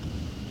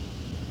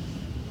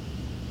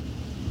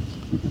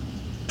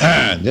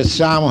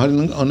 Jasyam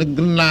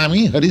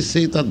anugrannami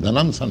hariseta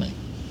dhanam sanai.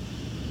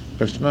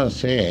 Krishna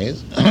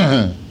says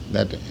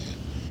that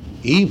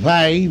if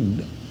I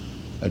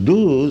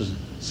do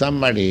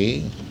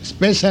somebody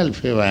special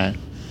favor,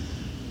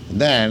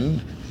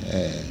 then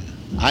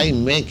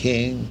I'm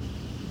making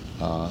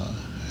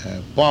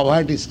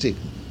poverty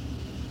stricken.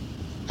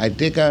 I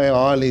take away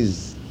all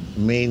his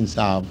means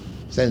of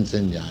sense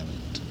enjoyment.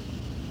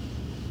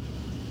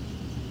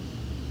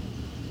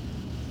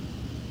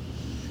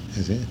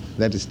 You see,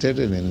 that is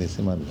stated in the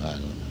Srimad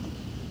Bhagavatam.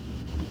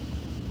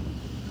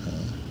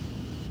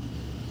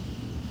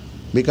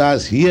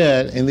 Because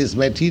here in this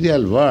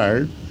material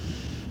world,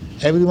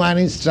 everyone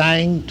is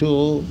trying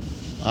to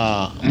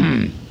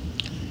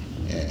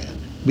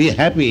be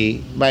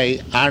happy by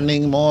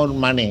earning more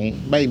money,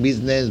 by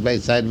business, by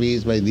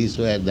service, by this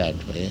way or that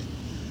way.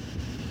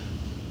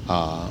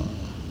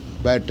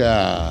 But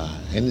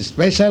in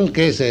special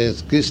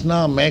cases,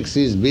 Krishna makes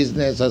his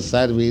business or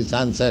service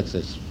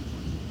unsuccessful.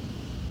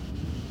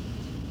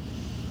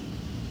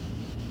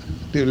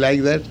 Do you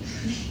like that?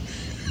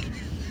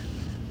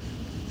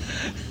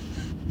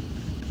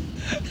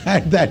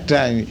 At that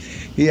time,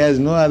 he has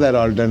no other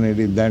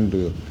alternative than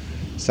to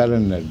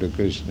surrender to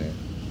Krishna.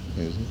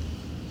 You see?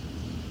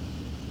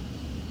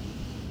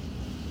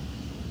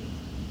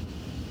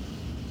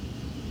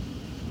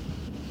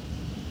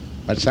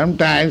 But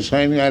sometimes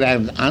when you are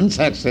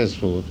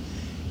unsuccessful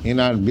in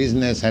our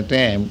business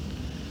attempt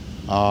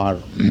or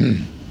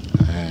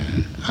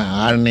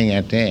earning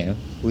attempt,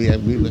 we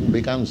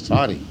become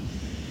sorry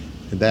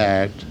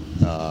that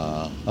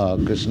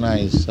Krishna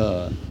is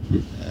so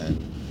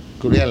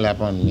cruel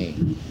upon me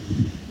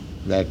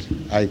that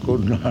I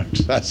could not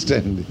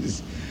sustain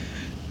this.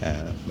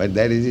 But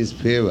that is his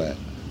favor,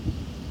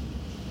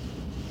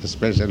 a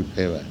special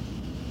favor.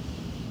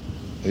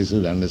 You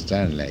should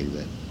understand like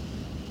that.